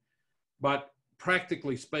information. But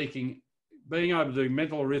practically speaking, being able to do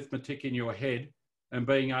mental arithmetic in your head and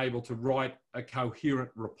being able to write a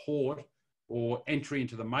coherent report or entry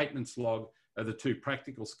into the maintenance log are the two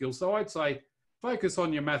practical skills. So I'd say focus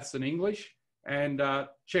on your maths and English and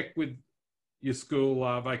check with your school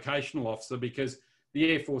vocational officer because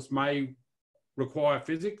the Air Force may require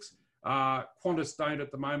physics. Qantas don't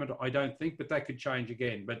at the moment, I don't think, but that could change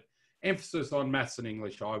again. But emphasis on maths and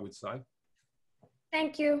English, I would say.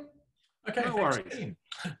 Thank you. Okay, no thanks, worries. Dean.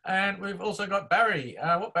 And we've also got Barry.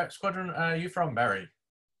 What squadron are you from, Barry?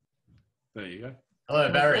 There you go.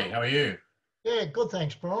 Hello, Barry. How are you? Yeah, good,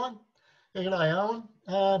 thanks, Brian. Yeah, g'day,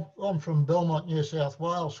 Owen. I'm from Belmont, New South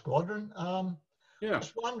Wales Squadron. Yeah.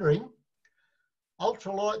 Just wondering,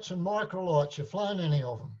 ultralights and microlights, you flown any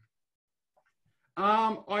of them?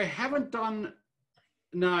 I haven't done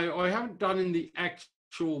in the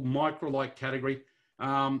actual microlight category.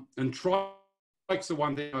 And trikes are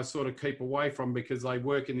one thing I sort of keep away from because they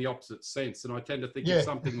work in the opposite sense. And I tend to think if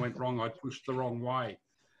something went wrong, I pushed the wrong way.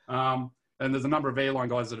 And there's a number of airline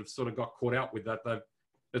guys that have sort of got caught out with that.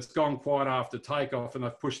 It's gone quiet after takeoff and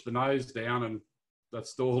they've pushed the nose down and they've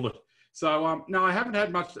stalled it. So, no, I haven't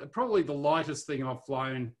had much. Probably the lightest thing I've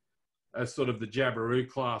flown is sort of the Jabiru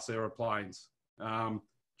class aeroplanes.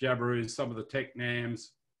 Jabiru, some of the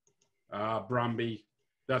Technams, Brumby,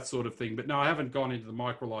 that sort of thing. But no, I haven't gone into the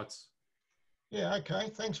microlights. Yeah, okay.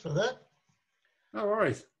 Thanks for that. No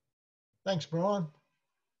worries. Thanks, Brian.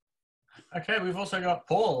 Okay, we've also got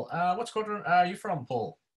Paul. What squadron are you from,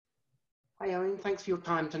 Paul? Hi, Owen. Thanks for your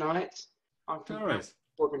time tonight. I'm from the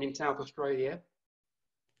Squadron in South Australia.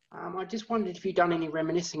 I just wondered if you'd done any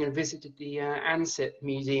reminiscing and visited the Ansett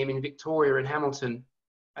Museum in Victoria and Hamilton,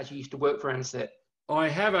 as you used to work for Ansett. I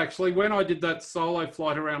have actually. When I did that solo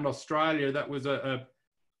flight around Australia, that was an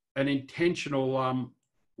intentional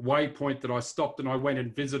waypoint that I stopped and I went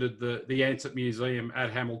and visited the Ansett Museum at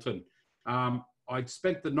Hamilton. I'd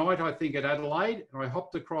spent the night, I think, at Adelaide, and I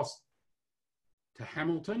hopped across to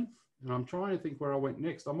Hamilton, and I'm trying to think where I went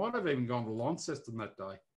next. I might have even gone to Launceston that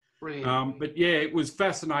day. Brilliant. But yeah, it was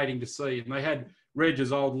fascinating to see, and they had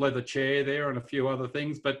Reg's old leather chair there and a few other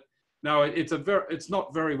things. But no, it's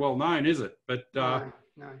not very well known, is it? But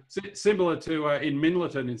No. similar to in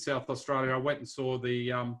Minleton in South Australia, I went and saw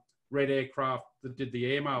the Red aircraft that did the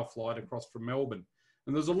airmail flight across from Melbourne.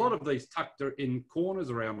 And there's a lot of these tucked in corners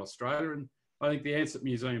around Australia, and I think the Ansett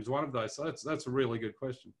Museum is one of those. So that's a really good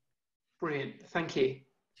question. Brilliant. Thank you.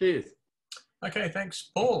 Cheers. Okay,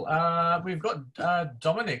 thanks, Paul. We've got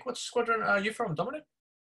Dominic. What squadron are you from, Dominic?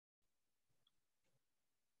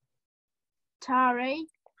 Tari.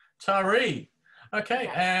 Tari.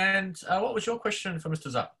 Okay, and what was your question for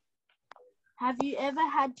Mr. Zupp? Have you ever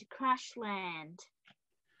had to crash land?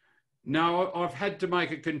 No, I've had to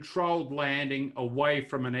make a controlled landing away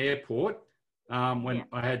from an airport when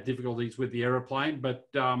I had difficulties with the aeroplane.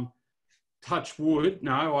 But touch wood,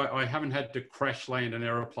 no, I haven't had to crash land an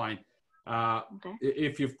aeroplane.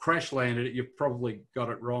 If you've crash landed it, you've probably got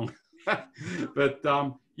it wrong. But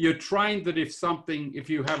you're trained that if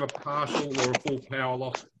you have a partial or a full power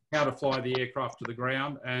loss, how to fly the aircraft to the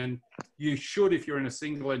ground. And you should, if you're in a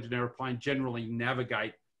single engine aeroplane, generally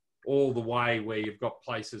navigate all the way where you've got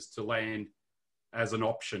places to land as an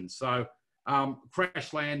option. So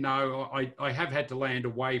crash land, no, I have had to land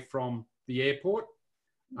away from the airport.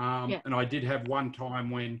 And I did have one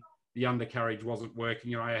time when the undercarriage wasn't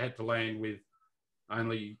working and I had to land with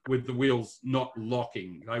the wheels not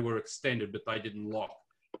locking. They were extended, but they didn't lock.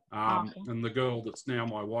 And the girl that's now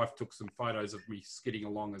my wife took some photos of me skidding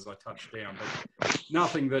along as I touched down, but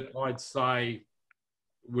nothing that I'd say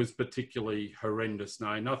was particularly horrendous.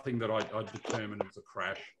 No, nothing that I'd determine was a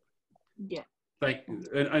crash. Yeah.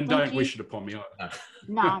 And don't wish it upon me either.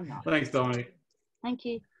 No. Thanks, Dominic. Thank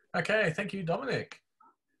you. Okay, thank you, Dominic.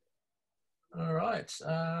 All right.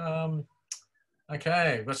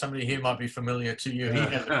 Okay, we've got somebody here might be familiar to you. He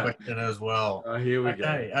has a question as well. Here we go.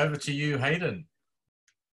 Okay, over to you, Hayden.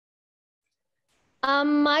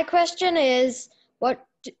 My question is,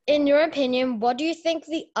 in your opinion, what do you think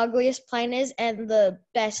the ugliest plane is and the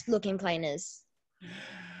best looking plane is?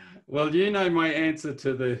 Well, you know my answer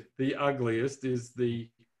to the ugliest is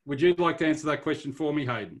would you like to answer that question for me,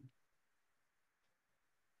 Hayden?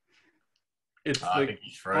 I think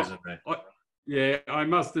he's frozen there. Yeah, I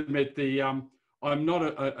must admit I'm not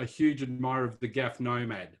a huge admirer of the Gaff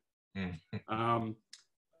Nomad.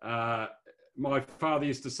 My father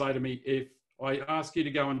used to say to me, if I ask you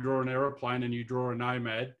to go and draw an aeroplane and you draw a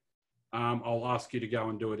Nomad, I'll ask you to go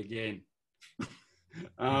and do it again.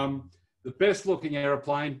 The best looking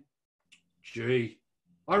aeroplane, gee,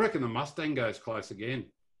 I reckon the Mustang goes close again.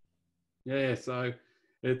 Yeah, so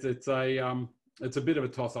it's a bit of a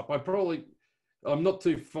toss up. I'm not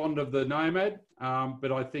too fond of the Nomad,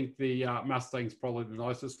 but I think the Mustang's probably the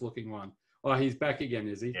nicest looking one. Oh, he's back again,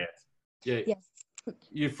 is he? Yes. Yeah. Yes.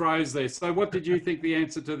 You froze there. So what did you think the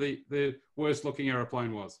answer to the worst looking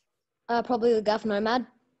aeroplane was? Probably the Gaff Nomad.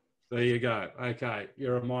 There you go. Okay.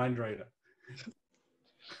 You're a mind reader.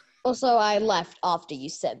 Also, I left after you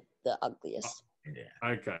said the ugliest. Yeah.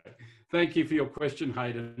 Okay. Thank you for your question,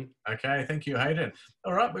 Hayden. Okay, thank you, Hayden.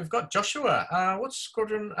 All right, we've got Joshua. What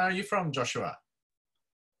squadron are you from, Joshua?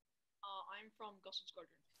 I'm from Gosford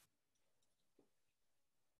Squadron.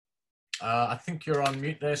 I think you're on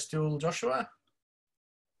mute there still, Joshua.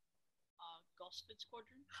 Gosford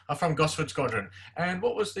Squadron. From Gosford Squadron. And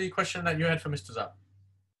what was the question that you had for Mr. Zupp?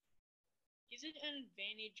 Is it an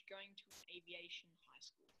advantage going to an aviation high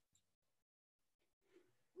school?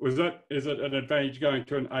 Is it an advantage going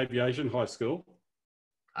to an aviation high school?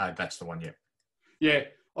 That's the one, yeah. Yeah.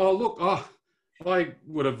 Oh, look, I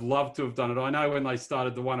would have loved to have done it. I know when they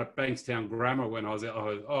started the one at Bankstown Grammar when I was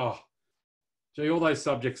gee, all those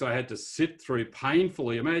subjects I had to sit through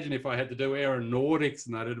painfully. Imagine if I had to do aeronautics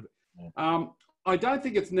and that. I don't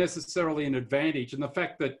think it's necessarily an advantage. And the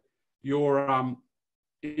fact that you're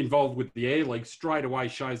involved with the Air League straight away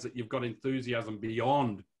shows that you've got enthusiasm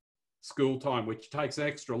beyond school time, which takes an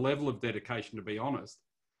extra level of dedication, to be honest.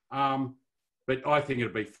 But I think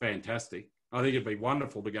it'd be fantastic. I think it'd be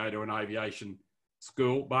wonderful to go to an aviation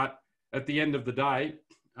school. But at the end of the day,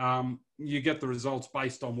 you get the results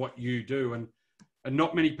based on what you do. And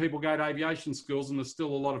not many people go to aviation schools, and there's still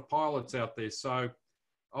a lot of pilots out there. So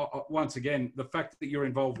once again, the fact that you're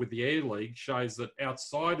involved with the Air League shows that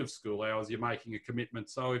outside of school hours, you're making a commitment.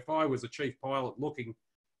 So if I was a chief pilot looking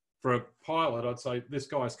for a pilot, I'd say this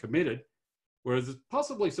guy's committed. Whereas there's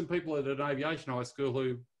possibly some people at an aviation high school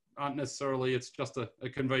who aren't necessarily, it's just a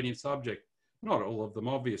convenient subject. Not all of them,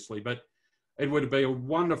 obviously, but it would be a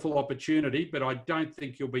wonderful opportunity, but I don't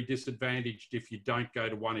think you'll be disadvantaged if you don't go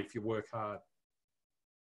to one if you work hard.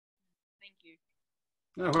 Thank you.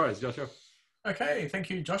 No worries, Joshua. Okay,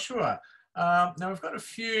 thank you, Joshua. Now, we've got a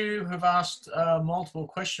few who've asked multiple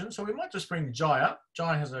questions, so we might just bring Jai up.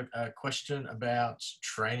 Jai has a question about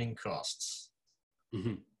training costs.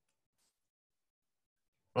 Mm-hmm.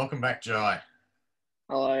 Welcome back, Jai.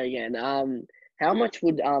 Hello again. How much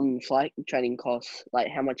would flight training cost? Like,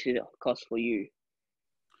 how much did it cost for you?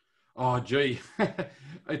 Oh, gee,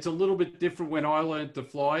 it's a little bit different when I learned to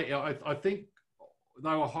fly. I think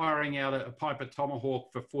they were hiring out a Piper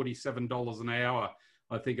Tomahawk for $47 an hour.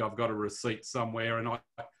 I think I've got a receipt somewhere, and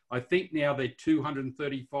I think now they're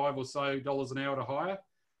 $235 or so an hour to hire.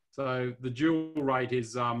 So the dual rate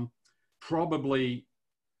is probably,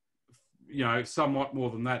 somewhat more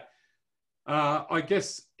than that. I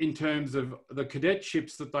guess in terms of the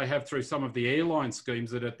cadetships that they have through some of the airline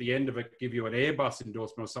schemes that at the end of it give you an Airbus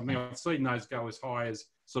endorsement or something, I've seen those go as high as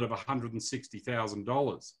sort of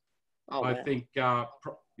 $160,000. Oh, I wow. think,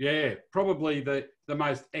 probably the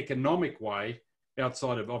most economic way,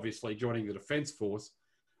 outside of obviously joining the Defence Force,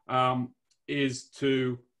 is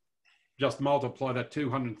to just multiply that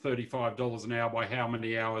 $235 an hour by how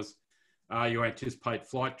many hours you anticipate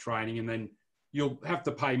flight training, and then you'll have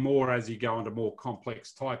to pay more as you go into more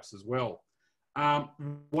complex types as well.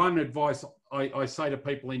 One advice I say to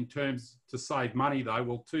people in terms to save money though,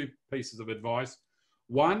 well, two pieces of advice.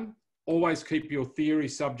 One, always keep your theory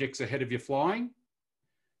subjects ahead of your flying,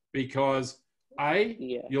 because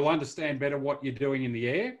you'll understand better what you're doing in the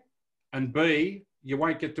air, and B, you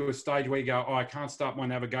won't get to a stage where you go, I can't start my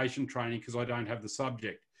navigation training because I don't have the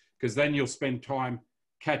subject, because then you'll spend time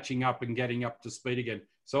catching up and getting up to speed again.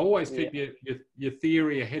 So always keep your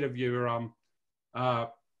theory ahead of your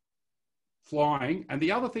flying. And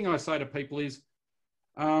the other thing I say to people is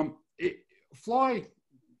fly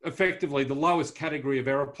effectively the lowest category of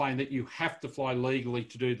aeroplane that you have to fly legally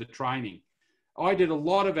to do the training. I did a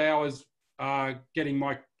lot of hours getting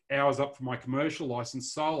my hours up for my commercial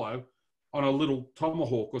license solo on a little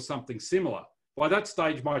Tomahawk or something similar. By that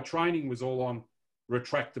stage, my training was all on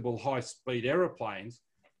retractable high-speed aeroplanes,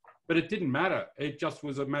 but it didn't matter. It just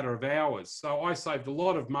was a matter of hours. So I saved a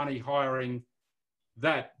lot of money hiring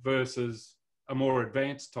that versus a more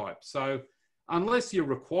advanced type. So unless you're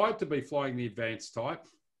required to be flying the advanced type,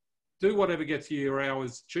 do whatever gets you your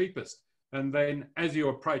hours cheapest. And then as you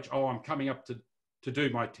approach, I'm coming up to do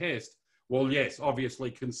my test, well, yes, obviously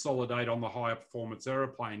consolidate on the higher performance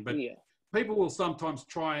aeroplane. But people will sometimes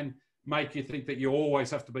try and make you think that you always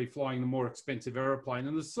have to be flying the more expensive aeroplane.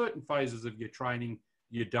 And there's certain phases of your training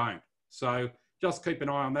you don't. So just keep an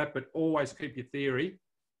eye on that, but always keep your theory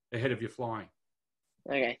ahead of your flying.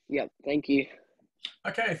 Okay, yep, thank you.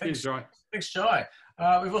 Okay, thanks, Jai. Thanks, Jai.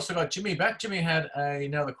 We've also got Jimmy back. Jimmy had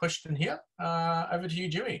another question here. Over to you,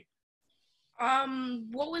 Jimmy.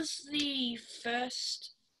 What was the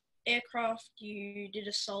first aircraft you did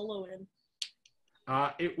a solo in?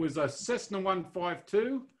 It was a Cessna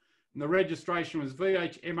 152, and the registration was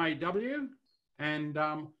VHMAW, and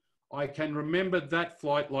I can remember that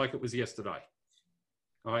flight like it was yesterday.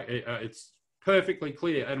 It's perfectly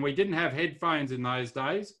clear, and we didn't have headphones in those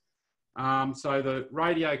days, so the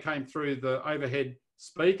radio came through the overhead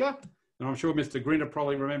speaker, and I'm sure Mr. Grinner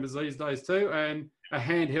probably remembers these days too, and a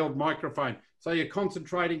handheld microphone. So you're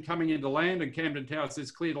concentrating coming into land, and Camden Tower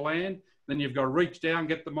says clear to land, then you've got to reach down,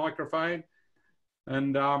 get the microphone,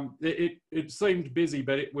 and it seemed busy,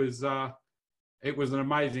 but it was an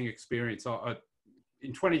amazing experience.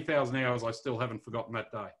 In 20,000 hours, I still haven't forgotten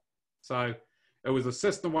that day. So it was a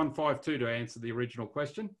Cessna 152 to answer the original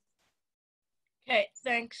question. Okay,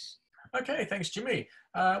 thanks. Okay, thanks, Jimmy.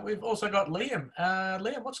 We've also got Liam.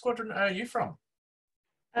 Liam, what squadron are you from?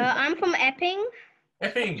 I'm from Epping.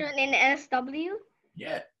 Epping. Squadron in SW.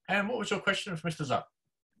 Yeah. And what was your question for Mr. Zupp?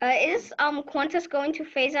 Is Qantas going to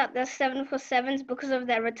phase out their 747s because of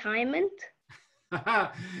their retirement?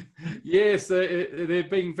 Yes, they're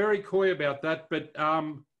being very coy about that, but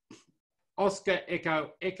Oscar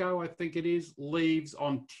Echo, I think it is, leaves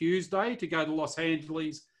on Tuesday to go to Los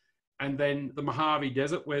Angeles and then the Mojave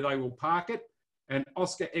Desert where they will park it. And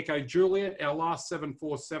Oscar Echo Juliet, our last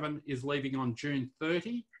 747, is leaving on June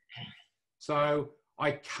 30. So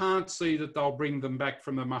I can't see that they'll bring them back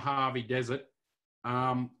from the Mojave Desert.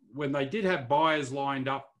 When they did have buyers lined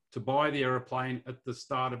up to buy the aeroplane at the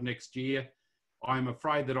start of next year, I'm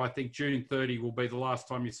afraid that I think June 30 will be the last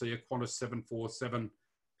time you see a Qantas 747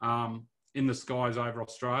 in the skies over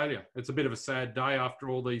Australia. It's a bit of a sad day after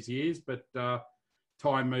all these years, but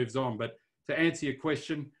time moves on. But to answer your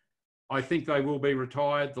question, I think they will be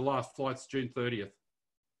retired. The last flight's June 30th.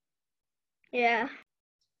 Yeah.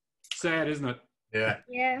 Sad, isn't it? Yeah.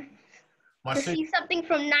 Yeah. To see something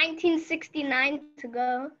from 1969 to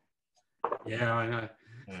go. Yeah, I know.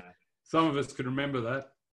 Yeah. Some of us could remember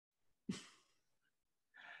that.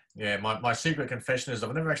 Yeah, my secret confession is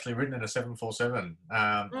I've never actually ridden in a 747.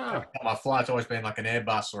 My flight's always been like an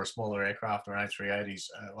Airbus or a smaller aircraft or an A380.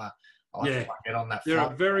 So I'll have to get on that They're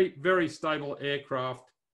flight. a very, very stable aircraft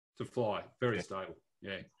to fly. Very stable.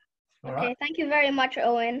 Yeah. All Okay, right. thank you very much,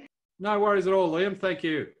 Owen. No worries at all, Liam. Thank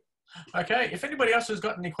you. Okay, if anybody else has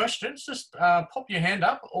got any questions, just pop your hand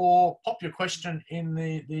up or pop your question in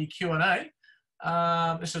the Q&A.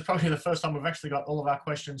 This is probably the first time we've actually got all of our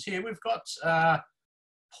questions here. We've got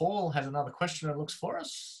Paul has another question that looks for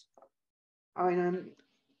us. Owen,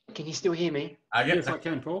 can you still hear me? Yes, I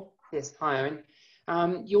can, Paul. Yes, hi,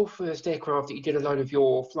 Owen. Your first aircraft that you did a load of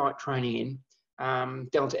your flight training in,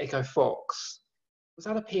 Delta Echo Fox, was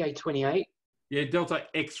that a PA-28? Yeah, Delta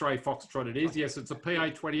X-Ray Foxtrot it is. Yes, it's a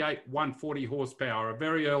PA-28 140 horsepower, a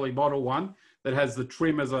very early model one that has the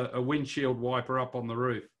trim as a windshield wiper up on the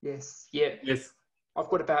roof. Yes, yeah. Yes. I've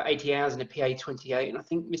got about 80 hours in a PA-28, and I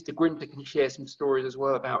think Mr. Grinter can share some stories as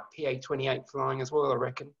well about PA-28 flying as well, I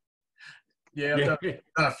reckon. Yeah, I've done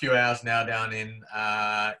a few hours now down in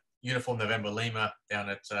Uniform November Lima down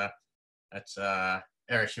at Air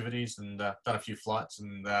Activities, and done a few flights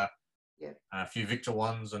and a few Victor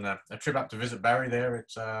ones, and a trip up to visit Barry there at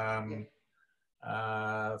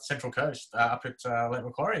Central Coast up at Lake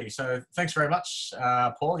Macquarie. So thanks very much,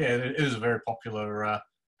 Paul. Yeah, it is a very popular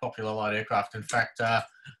light aircraft. In fact,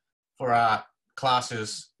 for our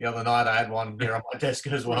classes the other night, I had one here on my desk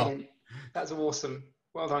as well. Brilliant. That's awesome.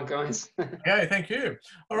 Well done, guys. Okay, thank you.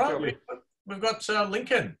 All right, we've got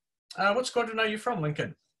Lincoln. What squadron are you from,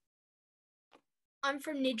 Lincoln? I'm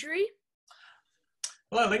from Nidri.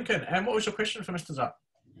 Hello, Lincoln. And what was your question for Mr. Zupp?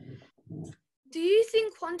 Do you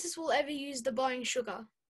think Qantas will ever use the Boeing Sugar?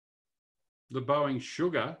 The Boeing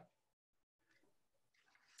Sugar?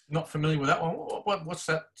 Not familiar with that one. What's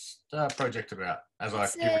that project about? As I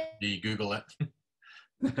Google it.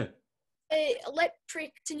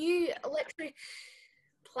 It's a new electric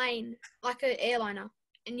plane, like an airliner,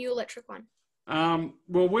 a new electric one.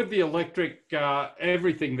 Well, with the electric,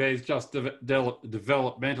 everything there's just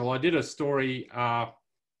developmental. I did a story a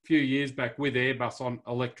few years back with Airbus on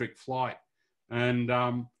electric flight, and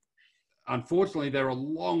unfortunately, they're a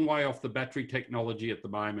long way off the battery technology at the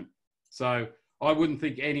moment. So I wouldn't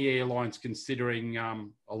think any airline's considering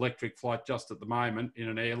electric flight just at the moment in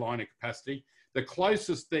an airliner capacity. The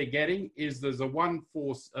closest they're getting is there's a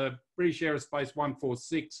British Aerospace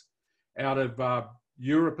 146 out of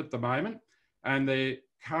Europe at the moment, and they're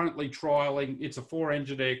currently trialling. It's a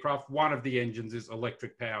 4-engine aircraft. One of the engines is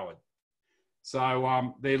electric powered.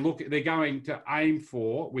 So they're going to aim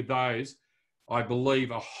for, with those, I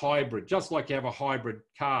believe, a hybrid. Just like you have a hybrid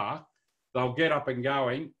car, they'll get up and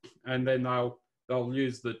going, and then they'll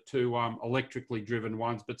use the two electrically driven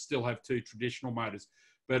ones, but still have two traditional motors.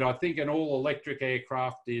 But I think an all-electric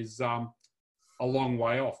aircraft is a long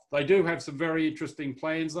way off. They do have some very interesting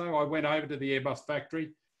plans, though. I went over to the Airbus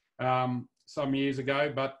factory some years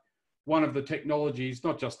ago, but one of the technologies,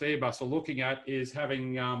 not just Airbus, are looking at is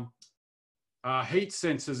having heat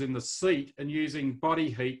sensors in the seat and using body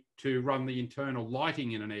heat to run the internal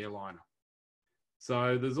lighting in an airliner.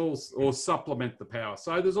 So there's or supplement the power.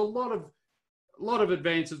 So there's a lot of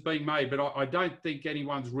advances being made, but I don't think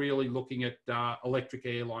anyone's really looking at electric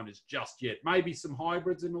airliners just yet. Maybe some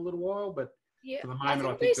hybrids in a little while, but for the moment,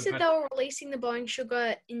 I think they said they were releasing the Boeing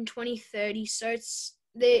Sugar in 2030, so it's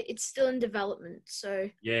still in development. So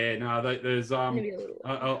yeah, no, there's a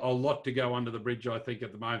lot to go under the bridge. I think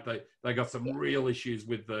at the moment they got some real issues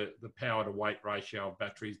with the power to weight ratio of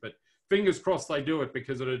batteries, but fingers crossed they do it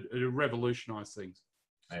because it'll revolutionise things.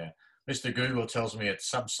 Yeah. Mr. Google tells me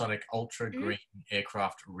it's subsonic ultra green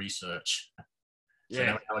aircraft research. So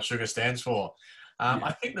now we know what sugar stands for.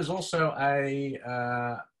 I think there's also a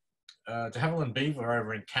de Havilland Beaver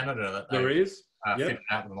over in Canada that there is fitted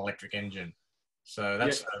out with an electric engine. So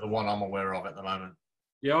that's the one I'm aware of at the moment.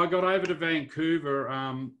 Yeah, I got over to Vancouver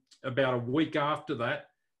about a week after that,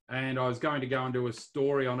 and I was going to go and do a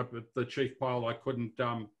story on it, but the chief pilot I couldn't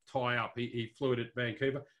tie up. He flew it at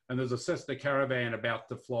Vancouver, and there's a Cessna Caravan about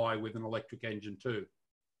to fly with an electric engine too.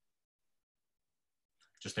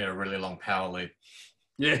 Just need a really long power lead.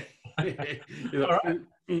 Yeah. All right.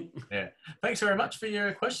 Yeah. Thanks very much for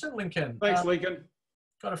your question, Lincoln. Thanks, Lincoln.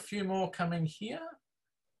 Got a few more coming here.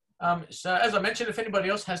 So as I mentioned, if anybody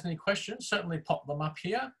else has any questions, certainly pop them up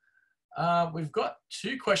here. We've got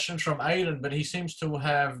 2 questions from Aidan, but he seems to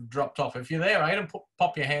have dropped off. If you're there, Aidan,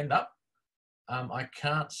 pop your hand up. I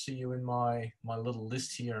can't see you in my little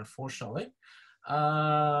list here, unfortunately.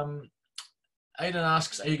 Aidan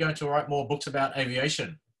asks, are you going to write more books about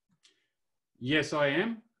aviation? Yes, I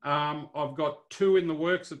am. I've got 2 in the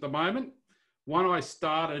works at the moment. One I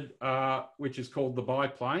started, which is called the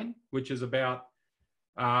Biplane, which is about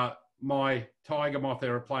my Tiger Moth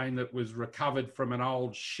aeroplane that was recovered from an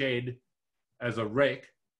old shed as a wreck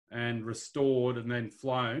and restored and then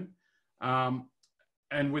flown.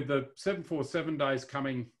 And with the 747 days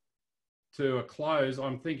coming to a close,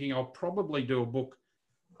 I'm thinking I'll probably do a book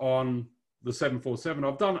on the 747.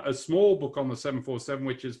 I've done a small book on the 747,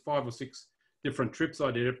 which is 5 or 6 different trips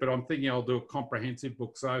I did it, but I'm thinking I'll do a comprehensive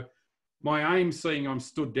book. So my aim, seeing I'm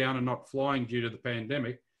stood down and not flying due to the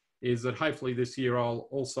pandemic, is that hopefully this year I'll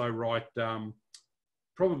also write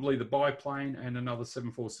probably the biplane and another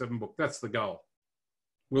 747 book. That's the goal.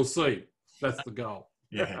 We'll see. That's the goal.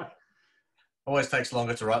 Yeah. Always takes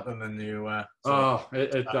longer to write them than you...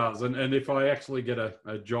 it does. And if I actually get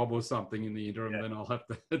a job or something in the interim, then I'll have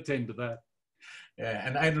to attend to that. Yeah.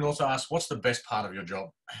 And Aidan also asked, what's the best part of your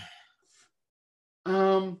job?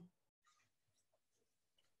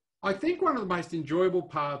 I think one of the most enjoyable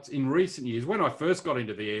parts in recent years, when I first got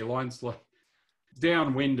into the airlines, like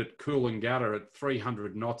downwind at Coolangatta at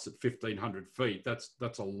 300 knots at 1,500 feet,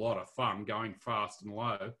 that's a lot of fun, going fast and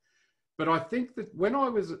low. But I think that when I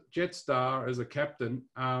was at Jetstar as a captain,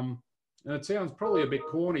 and it sounds probably a bit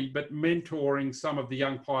corny, but mentoring some of the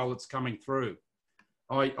young pilots coming through,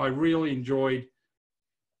 I really enjoyed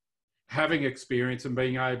having experience and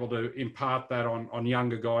being able to impart that on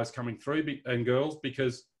younger guys coming through and girls,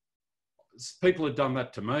 because people had done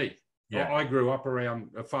that to me. Yeah. I grew up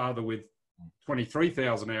around a father with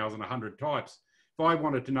 23,000 hours and 100 types. If I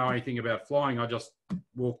wanted to know anything about flying, I just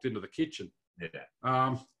walked into the kitchen.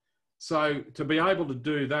 Yeah. So to be able to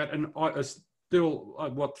do that, and I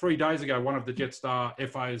still, 3 days ago, one of the Jetstar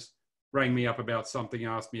FAs rang me up about something,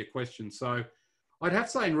 asked me a question. So I'd have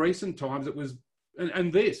to say in recent times it was,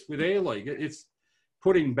 and this with Air League, it's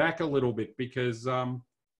putting back a little bit because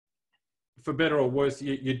for better or worse,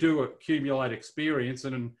 you do accumulate experience,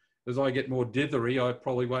 and as I get more dithery, I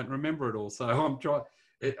probably won't remember it all. So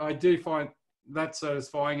I do find that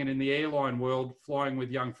satisfying, and in the airline world, flying with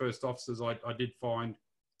young first officers, I did find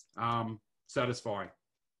satisfying.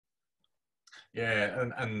 Yeah,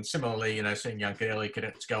 and similarly, you know, seeing young early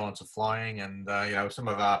cadets go on to flying, and you know, some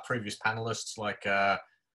of our previous panelists like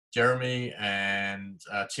Jeremy and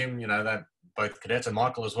Tim, you know, they're both cadets, and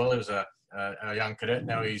Michael as well. He was a young cadet.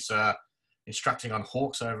 Now he's instructing on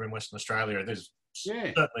Hawks over in Western Australia. It is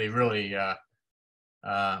certainly really,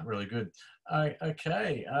 really good.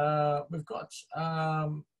 Okay, we've got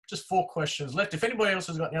just 4 questions left. If anybody else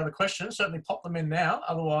has got any other questions, certainly pop them in now.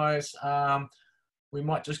 Otherwise, we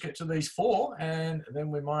might just get to these 4 and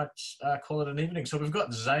then we might call it an evening. So we've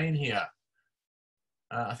got Zane here.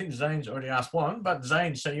 I think Zane's already asked one, but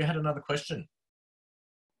Zane, so you had another question.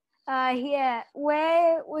 Yeah.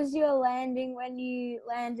 Where was your landing when you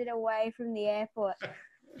landed away from the airport?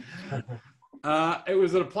 It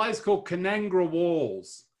was at a place called Canangra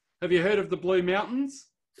Walls. Have you heard of the Blue Mountains?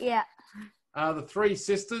 Yeah. The Three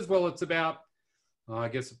Sisters, well, it's about, I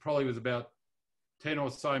guess it probably was about 10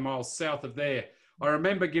 or so miles south of there. I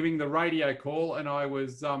remember giving the radio call, and I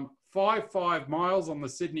was 55 miles on the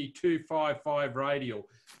Sydney 255 radial.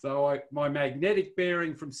 So my magnetic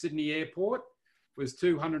bearing from Sydney Airport was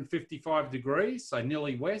 255 degrees, so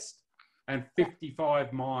nearly west, and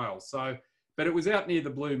 55 miles. So, but it was out near the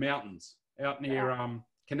Blue Mountains, out near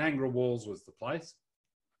Canangra Walls was the place.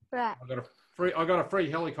 Right. I got a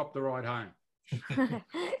free helicopter ride home.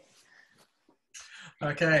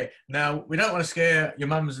 Okay, now we don't want to scare your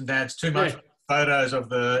mums and dads too much. With photos of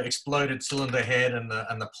the exploded cylinder head and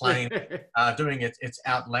the plane doing its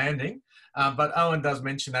outlanding. But Owen does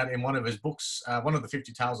mention that in one of his books, one of the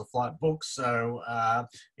 50 Tales of Flight books. So,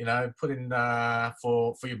 you know, put in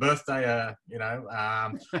for your birthday, you know,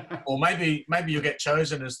 or maybe you'll get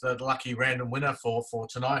chosen as the lucky random winner for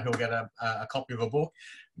tonight who'll get a copy of a book.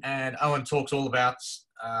 And Owen talks all about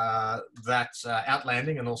that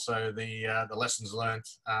outlanding and also the lessons learned,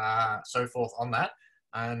 so forth on that.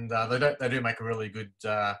 And they do make a really good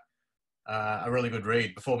read.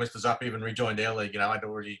 Before Mr. Zupp even rejoined Air League, you know, I'd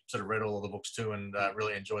already sort of read all of the books too and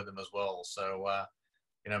really enjoyed them as well. So,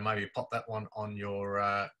 you know, maybe pop that one on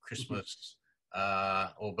your Christmas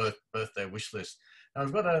or birthday wish list. Now,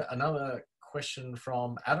 we've got another question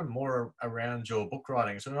from Adam, more around your book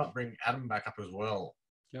writing. So we might bring Adam back up as well.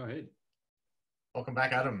 Go ahead. Welcome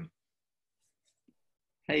back, Adam.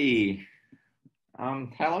 Hey,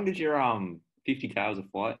 how long did your 50 Tales of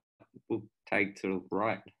Flight book take to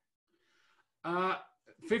write?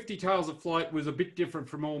 50 Tales of Flight was a bit different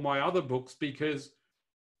from all my other books because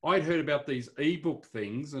I'd heard about these ebook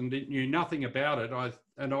things and knew nothing about it.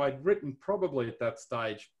 I'd written probably at that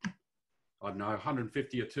stage, I don't know,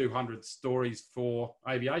 150 or 200 stories for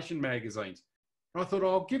aviation magazines. I thought,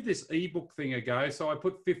 I'll give this ebook thing a go. So I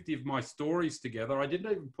put 50 of my stories together. I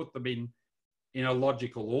didn't even put them in a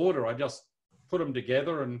logical order. I just put them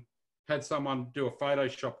together and had someone do a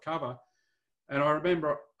Photoshop cover. And I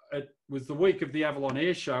remember it was the week of the Avalon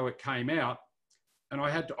Air Show. It came out, and I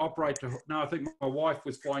had to operate to. No, I think my wife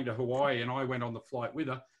was flying to Hawaii, and I went on the flight with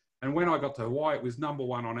her. And when I got to Hawaii, it was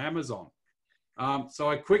 #1 on Amazon. So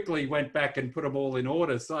I quickly went back and put them all in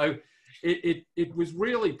order. So it was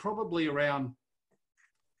really probably around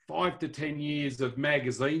 5 to 10 years of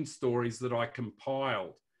magazine stories that I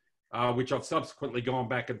compiled, which I've subsequently gone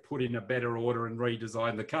back and put in a better order and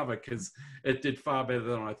redesigned the cover because it did far better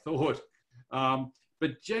than I thought.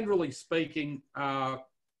 But generally speaking, I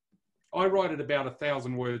write at about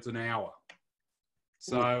 1,000 words an hour.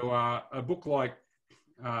 So a book like,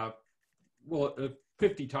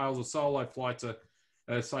 50 Tales of Solo Flights,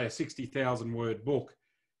 say a 60,000 word book,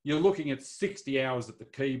 you're looking at 60 hours at the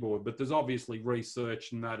keyboard, but there's obviously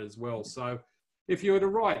research in that as well. So if you were to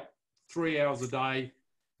write 3 hours a day,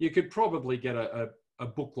 you could probably get a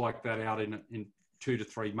book like that out in 2 to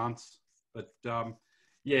 3 months. But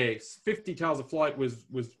yeah, 50 Tales of Flight was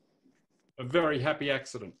a very happy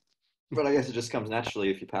accident. But I guess it just comes naturally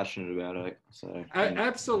if you're passionate about it. So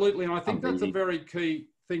absolutely, and I think that's a very key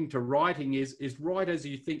thing to writing is write as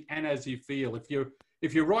you think and as you feel.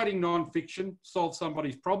 If you're writing non-fiction, solve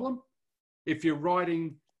somebody's problem. If you're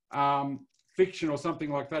writing fiction or something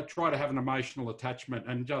like that, try to have an emotional attachment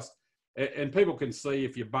and people can see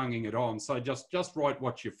if you're bunging it on. So just write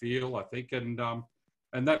what you feel, I think,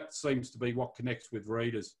 and that seems to be what connects with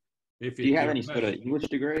readers. Do you have any sort of English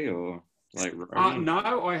degree or like writing?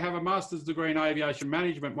 No, I have a master's degree in aviation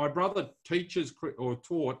management. My brother teaches or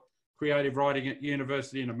taught creative writing at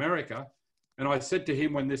university in America. And I said to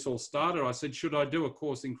him when this all started, I said, should I do a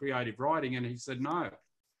course in creative writing? And he said, no.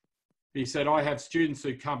 He said, I have students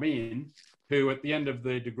who come in who at the end of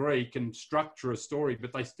their degree can structure a story,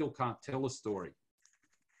 but they still can't tell a story.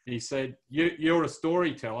 He said, you're a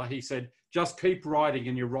storyteller. He said, just keep writing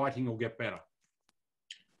and your writing will get better.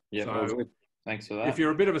 Yeah, so good. Thanks for that. If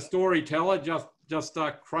you're a bit of a storyteller, just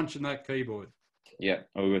start crunching that keyboard. Yeah,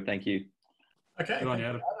 all good. Thank you. Okay. Good on you,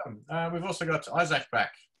 Adam. We've also got Isaac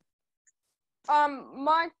back.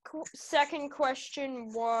 My second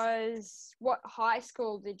question was, what high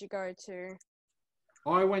school did you go to?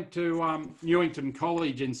 I went to Newington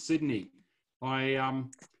College in Sydney. I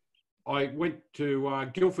went to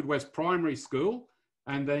Guildford West Primary School,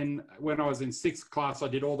 and then when I was in 6th class, I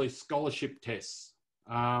did all these scholarship tests,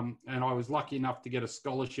 and I was lucky enough to get a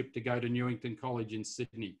scholarship to go to Newington College in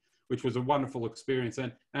Sydney, which was a wonderful experience.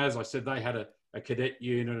 And as I said, they had a cadet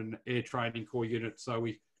unit and air training corps unit, so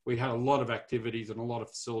we had a lot of activities and a lot of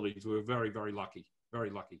facilities. We were very, very lucky, very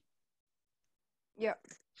lucky. Yep.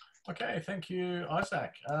 Okay, thank you,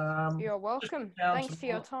 Isaac. You're welcome. Thanks for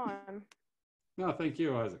your time. No, thank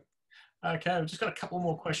you, Isaac. Okay, we've just got a couple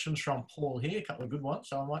more questions from Paul here, a couple of good ones,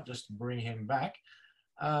 so I might just bring him back.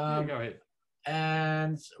 Yeah, go ahead.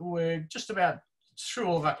 And we're just about through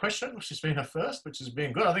all of our questions, which has been our first, which has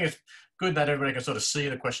been good. I think it's good that everybody can sort of see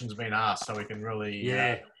the questions being asked, so we can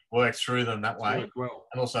really work through them that way, well,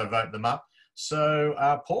 and also vote them up. So,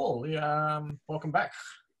 Paul, welcome back.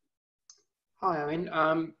 Hi, Owen.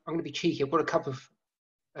 I'm going to be cheeky. I've got a couple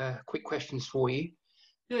of quick questions for you.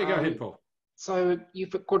 Yeah, go ahead, Paul. So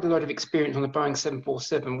you've got a lot of experience on the Boeing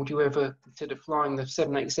 747. Would you ever consider flying the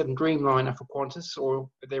 787 Dreamliner for Qantas, or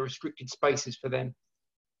are there restricted spaces for them?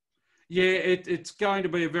 Yeah, it's going to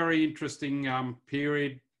be a very interesting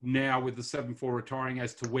period now with the 74 retiring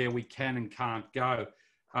as to where we can and can't go.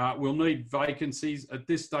 We'll need vacancies. At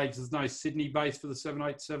this stage, there's no Sydney base for the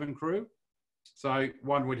 787 crew. So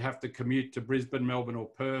one would have to commute to Brisbane, Melbourne or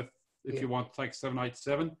Perth if you want to take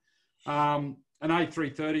 787. An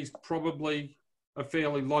A330 is probably a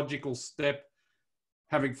fairly logical step,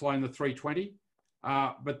 having flown the 320.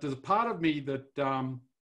 But there's a part of me that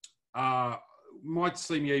might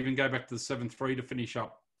see me even go back to the 73 to finish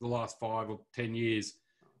up the last 5 or 10 years,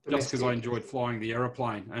 just because I enjoyed flying the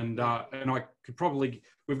aeroplane. And I could probably,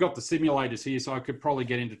 we've got the simulators here, so I could probably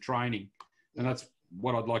get into training. And that's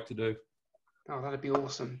what I'd like to do. Oh, that'd be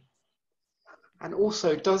awesome. And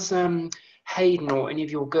also, does Hayden or any of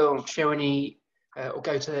your girls show any, or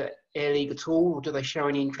go to Air League at all, or do they show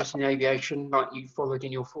any interest in aviation, like you followed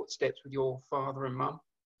in your footsteps with your father and mum?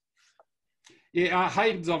 Yeah,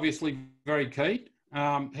 Hayden's obviously very keen.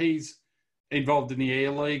 He's involved in the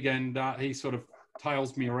Air League, and he sort of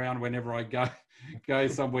tails me around whenever I go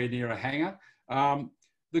somewhere near a hangar.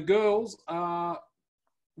 The girls,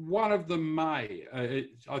 one of them may.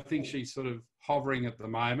 I think she's sort of hovering at the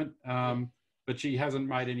moment. but she hasn't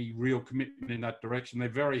made any real commitment in that direction. They're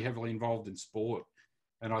very heavily involved in sport.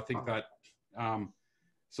 And I think that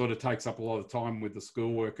sort of takes up a lot of time with the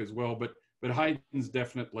schoolwork as well. But Hayden's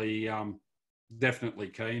definitely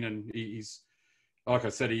keen, and he's, like I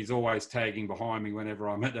said, he's always tagging behind me whenever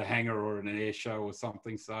I'm at a hangar or in an air show or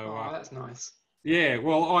something. So that's nice. Yeah,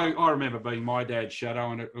 well, I remember being my dad's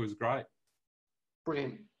shadow, and it was great.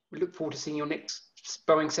 Brilliant. We look forward to seeing your next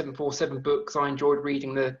Boeing 747 book, because I enjoyed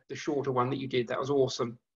reading the shorter one that you did. That was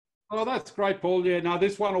awesome. Oh, that's great, Paul. Yeah, no,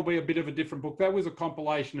 this one will be a bit of a different book. That was a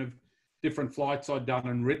compilation of different flights I'd done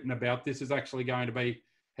and written about. This is actually going to be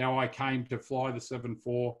how I came to fly the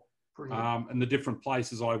 747. And the different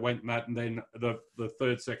places I went and that, and then the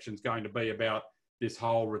third section is going to be about this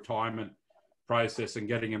whole retirement process and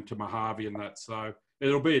getting him to Mojave and that. So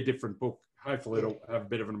it'll be a different book. Hopefully it'll have a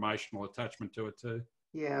bit of an emotional attachment to it too.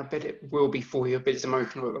 Yeah, I bet it will be for you. I bet it's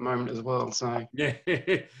emotional at the moment as well. So yeah,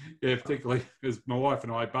 particularly because my wife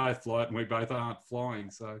and I both fly it and we both aren't flying.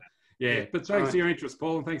 So yeah, but thanks for your interest,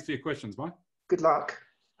 Paul, and thanks for your questions, mate. Good luck.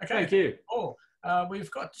 Okay, thank you. Paul.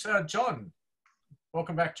 We've got John.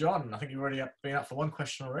 Welcome back, John. I think you've already been up for one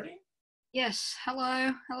question already. Yes.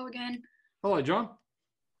 Hello. Hello again. Hello, John.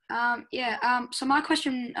 So my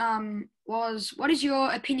question was, what is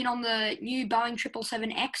your opinion on the new Boeing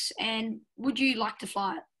 777X, and would you like to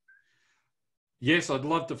fly it? Yes, I'd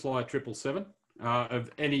love to fly a 777 of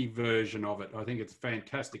any version of it. I think it's a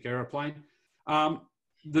fantastic aeroplane.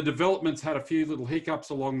 The development's had a few little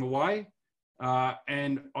hiccups along the way,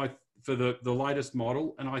 and for the latest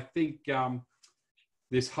model, and I think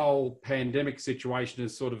this whole pandemic situation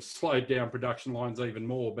has sort of slowed down production lines even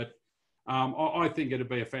more. But I think it'd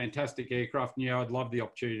be a fantastic aircraft, and I'd love the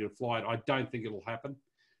opportunity to fly it. I don't think it'll happen.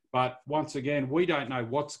 But once again, we don't know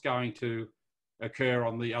what's going to occur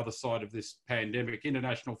on the other side of this pandemic.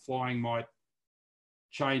 International flying might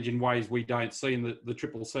change in ways we don't see, and the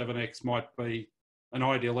 777X might be an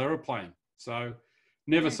ideal aeroplane. So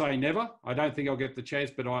never say never. I don't think I'll get the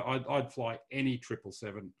chance, but I'd fly any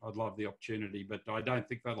 777. I'd love the opportunity, but I don't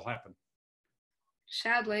think that'll happen.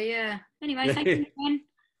 Sadly, yeah. Anyway, thank you, man.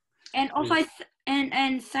 And also,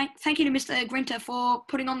 thank you to Mr. Grinter for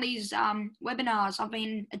putting on these webinars. I've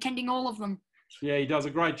been attending all of them. Yeah, he does a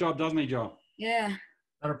great job, doesn't he, John? Yeah.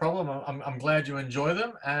 Not a problem. I'm glad you enjoy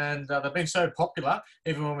them, and they've been so popular.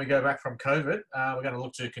 Even when we go back from COVID, we're going to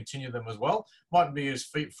look to continue them as well. Mightn't be as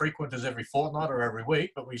frequent as every fortnight or every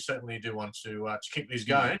week, but we certainly do want to keep these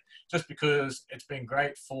going, just because it's been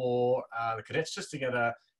great for the cadets just to get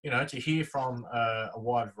to hear from a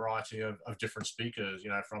wide variety of different speakers.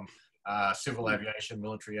 From civil aviation,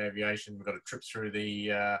 military aviation. We've got a trip through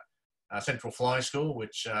the Central Flying School,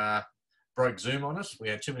 which broke Zoom on us. We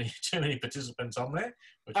had too many participants on there,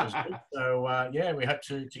 which was good. So we hope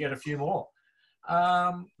to get a few more.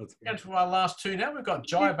 Going to our last two now. We've got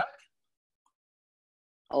Jai back.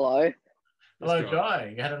 Hello. Hello,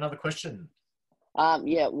 Jai. You had another question.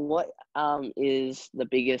 Yeah. What is the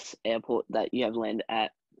biggest airport that you have landed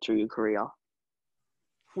at through your career?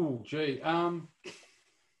 Oh, gee.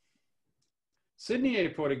 Sydney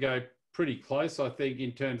Airport would go pretty close, I think,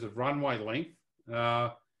 in terms of runway length.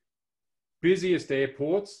 Busiest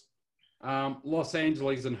airports, Los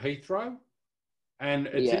Angeles and Heathrow. And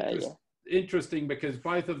it's interesting because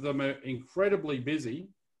both of them are incredibly busy,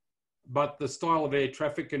 but the style of air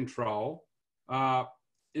traffic control,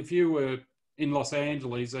 if you were in Los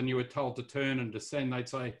Angeles and you were told to turn and descend, they'd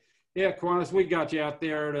say, yeah, Qantas, we got you out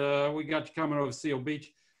there. We got you coming over Seal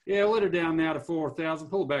Beach. Yeah, let her down now to 4,000,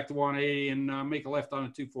 pull it back to 180 and make a left on a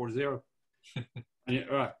 240.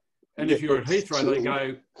 Right. And if you're at Heathrow, they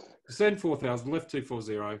go, descend 4,000, left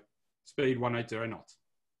 240, speed 180 knots.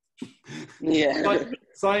 Yeah.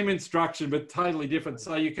 Same instruction, but totally different.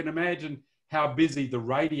 So you can imagine how busy the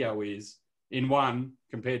radio is in one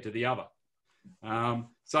compared to the other.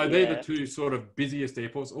 So they're the two sort of busiest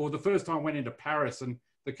airports. Or the first time I went into Paris and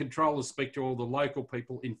the controllers speak to all the local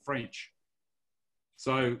people in French.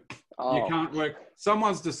 So you can't work.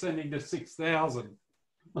 Someone's descending to 6,000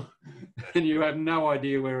 and you have no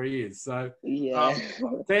idea where he is. So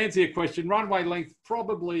to answer your question, runway length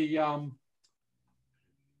probably, I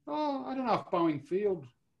don't know if Boeing Field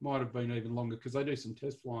might have been even longer because they do some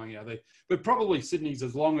test flying out there. But probably Sydney's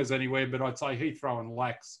as long as anywhere, but I'd say Heathrow and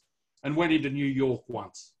LAX, and went into New York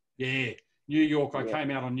once. Yeah, New York. I came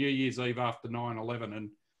out on New Year's Eve after 9/11 and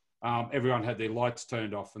everyone had their lights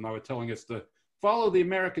turned off and they were telling us to follow the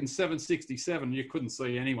American 767. You couldn't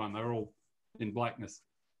see anyone. They were all in blackness.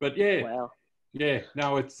 But no,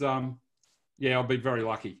 it's, I'll be very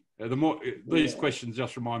lucky. The more these questions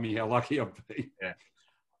just remind me how lucky I've been. Yeah.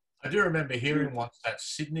 I do remember hearing once that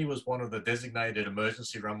Sydney was one of the designated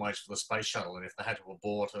emergency runways for the space shuttle, and if they had to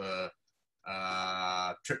abort a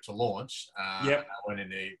trip to launch, Yep. went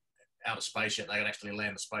into outer space yet, they could actually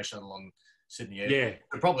land the space shuttle on Sydney Airport. Yeah. It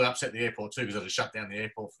would probably upset the airport too, because it would shut down the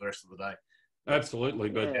airport for the rest of the day. Absolutely,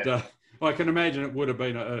 but I can imagine it would have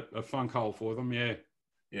been a funk hole for them. Yeah.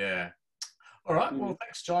 Yeah. All right. Well,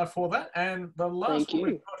 thanks, Jai, for that. And the last one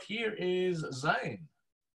we've got here is Zane.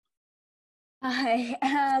 Hi.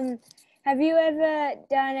 Have you ever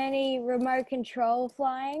done any remote control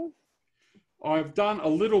flying? I've done a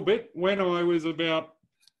little bit when I was about,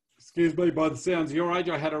 excuse me, by the sounds of your age,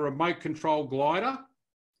 I had a remote control glider.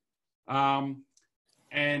 And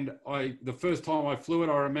the first time I flew it,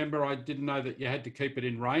 I remember I didn't know that you had to keep it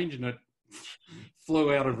in range, and it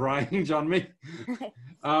flew out of range on me.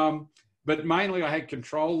 But mainly I had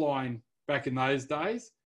control line back in those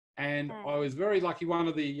days. And I was very lucky. One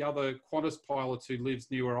of the other Qantas pilots who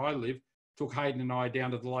lives near where I live took Hayden and I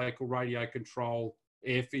down to the local radio control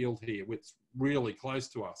airfield here, which is really close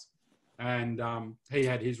to us. And he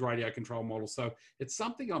had his radio control model. So it's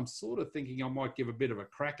something I'm sort of thinking I might give a bit of a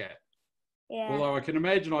crack at. Yeah. Although I can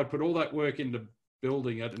imagine I put all that work into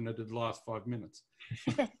building it and it did last 5 minutes.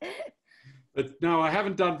 But no, I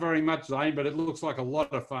haven't done very much, Zane, but it looks like a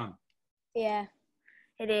lot of fun. Yeah,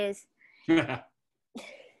 it is.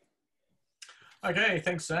 Okay,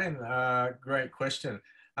 thanks, Zane. Great question.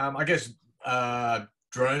 I guess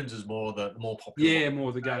drones is more popular. Yeah,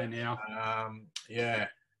 more the go now.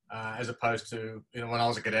 As opposed to, when I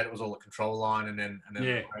was a cadet, it was all the control line and then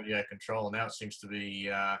radio control. Now it seems to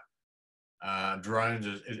be drones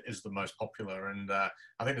is the most popular, and I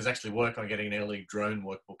think there's actually work on getting an Air League drone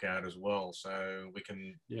workbook out as well, so we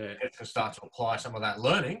can start to apply some of that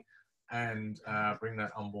learning and bring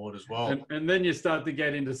that on board as well. And then you start to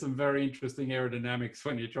get into some very interesting aerodynamics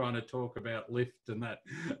when you're trying to talk about lift and that.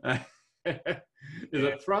 Is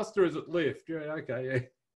it thrust or is it lift? Yeah, okay, yeah.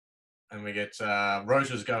 And we get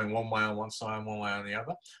rotors going one way on one side and one way on the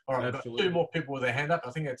other. All right, we've got 2 more people with their hand up.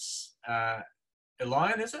 I think it's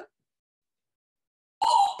Elian, is it?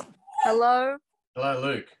 Hello. Hello,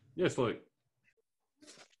 Luke. Yes, Luke.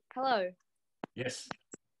 Hello. Yes.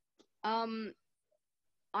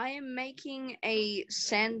 I am making a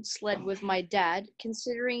sand sled with my dad.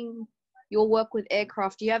 Considering your work with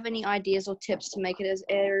aircraft, do you have any ideas or tips to make it as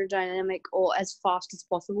aerodynamic or as fast as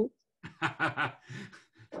possible? I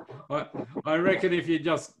reckon if you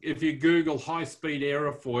Google high-speed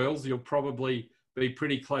aerofoils, you'll probably be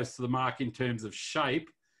pretty close to the mark in terms of shape.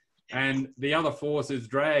 And the other force is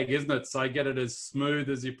drag, isn't it? So get it as smooth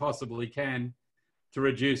as you possibly can to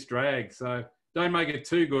reduce drag. So don't make it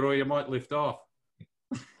too good or you might lift off.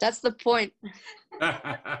 That's the point. You've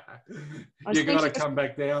got to come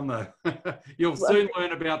back down though. You'll soon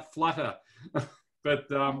learn about flutter. But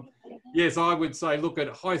yes, I would say look at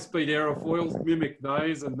high-speed aerofoils, mimic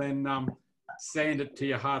those, and then sand it to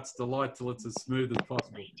your heart's delight till it's as smooth as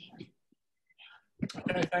possible.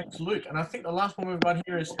 Okay, thanks, Luke. And I think the last one we've got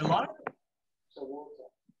here is Eli.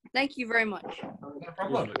 Thank you very much. No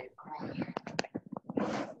problem.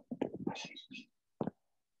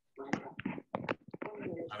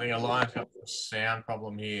 I think Eli's got a sound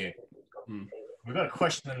problem here. We've got a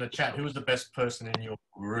question in the chat. Who is the best person in your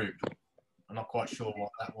group? I'm not quite sure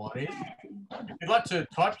what that one is. If you'd like to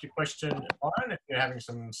type your question, Ryan, if you're having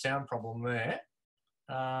some sound problem there,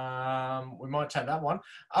 we might take that one.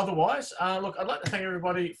 Otherwise, look, I'd like to thank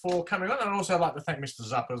everybody for coming on, and I'd also like to thank Mr.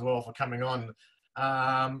 Zupp as well for coming on.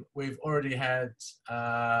 We've already had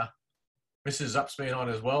Mrs. Zupp's been on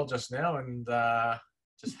as well just now, and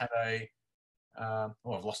just had a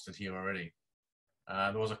I've lost it here already.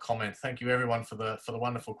 There was a comment. Thank you everyone for the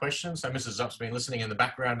wonderful questions. So Mrs. Zupp's been listening in the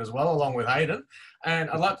background as well, along with Hayden. And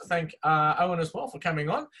I'd like to thank Owen as well for coming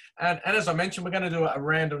on. And as I mentioned, we're going to do a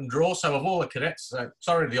random draw. So of all the cadets,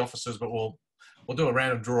 sorry to the officers, but we'll do a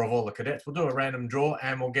random draw of all the cadets. We'll do a random draw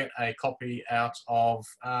and we'll get a copy out of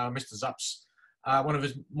Mr. Zupp's one of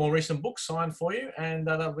his more recent books signed for you, and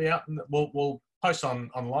that'll be out. And we'll post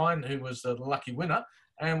online who was the lucky winner.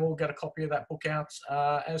 And we'll get a copy of that book out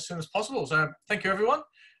as soon as possible. So thank you, everyone.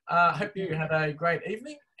 Hope you had a great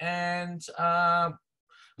evening. And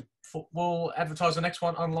we'll advertise the next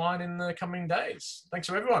one online in the coming days. Thanks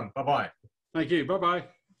for everyone. Bye-bye. Thank you.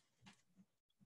 Bye-bye.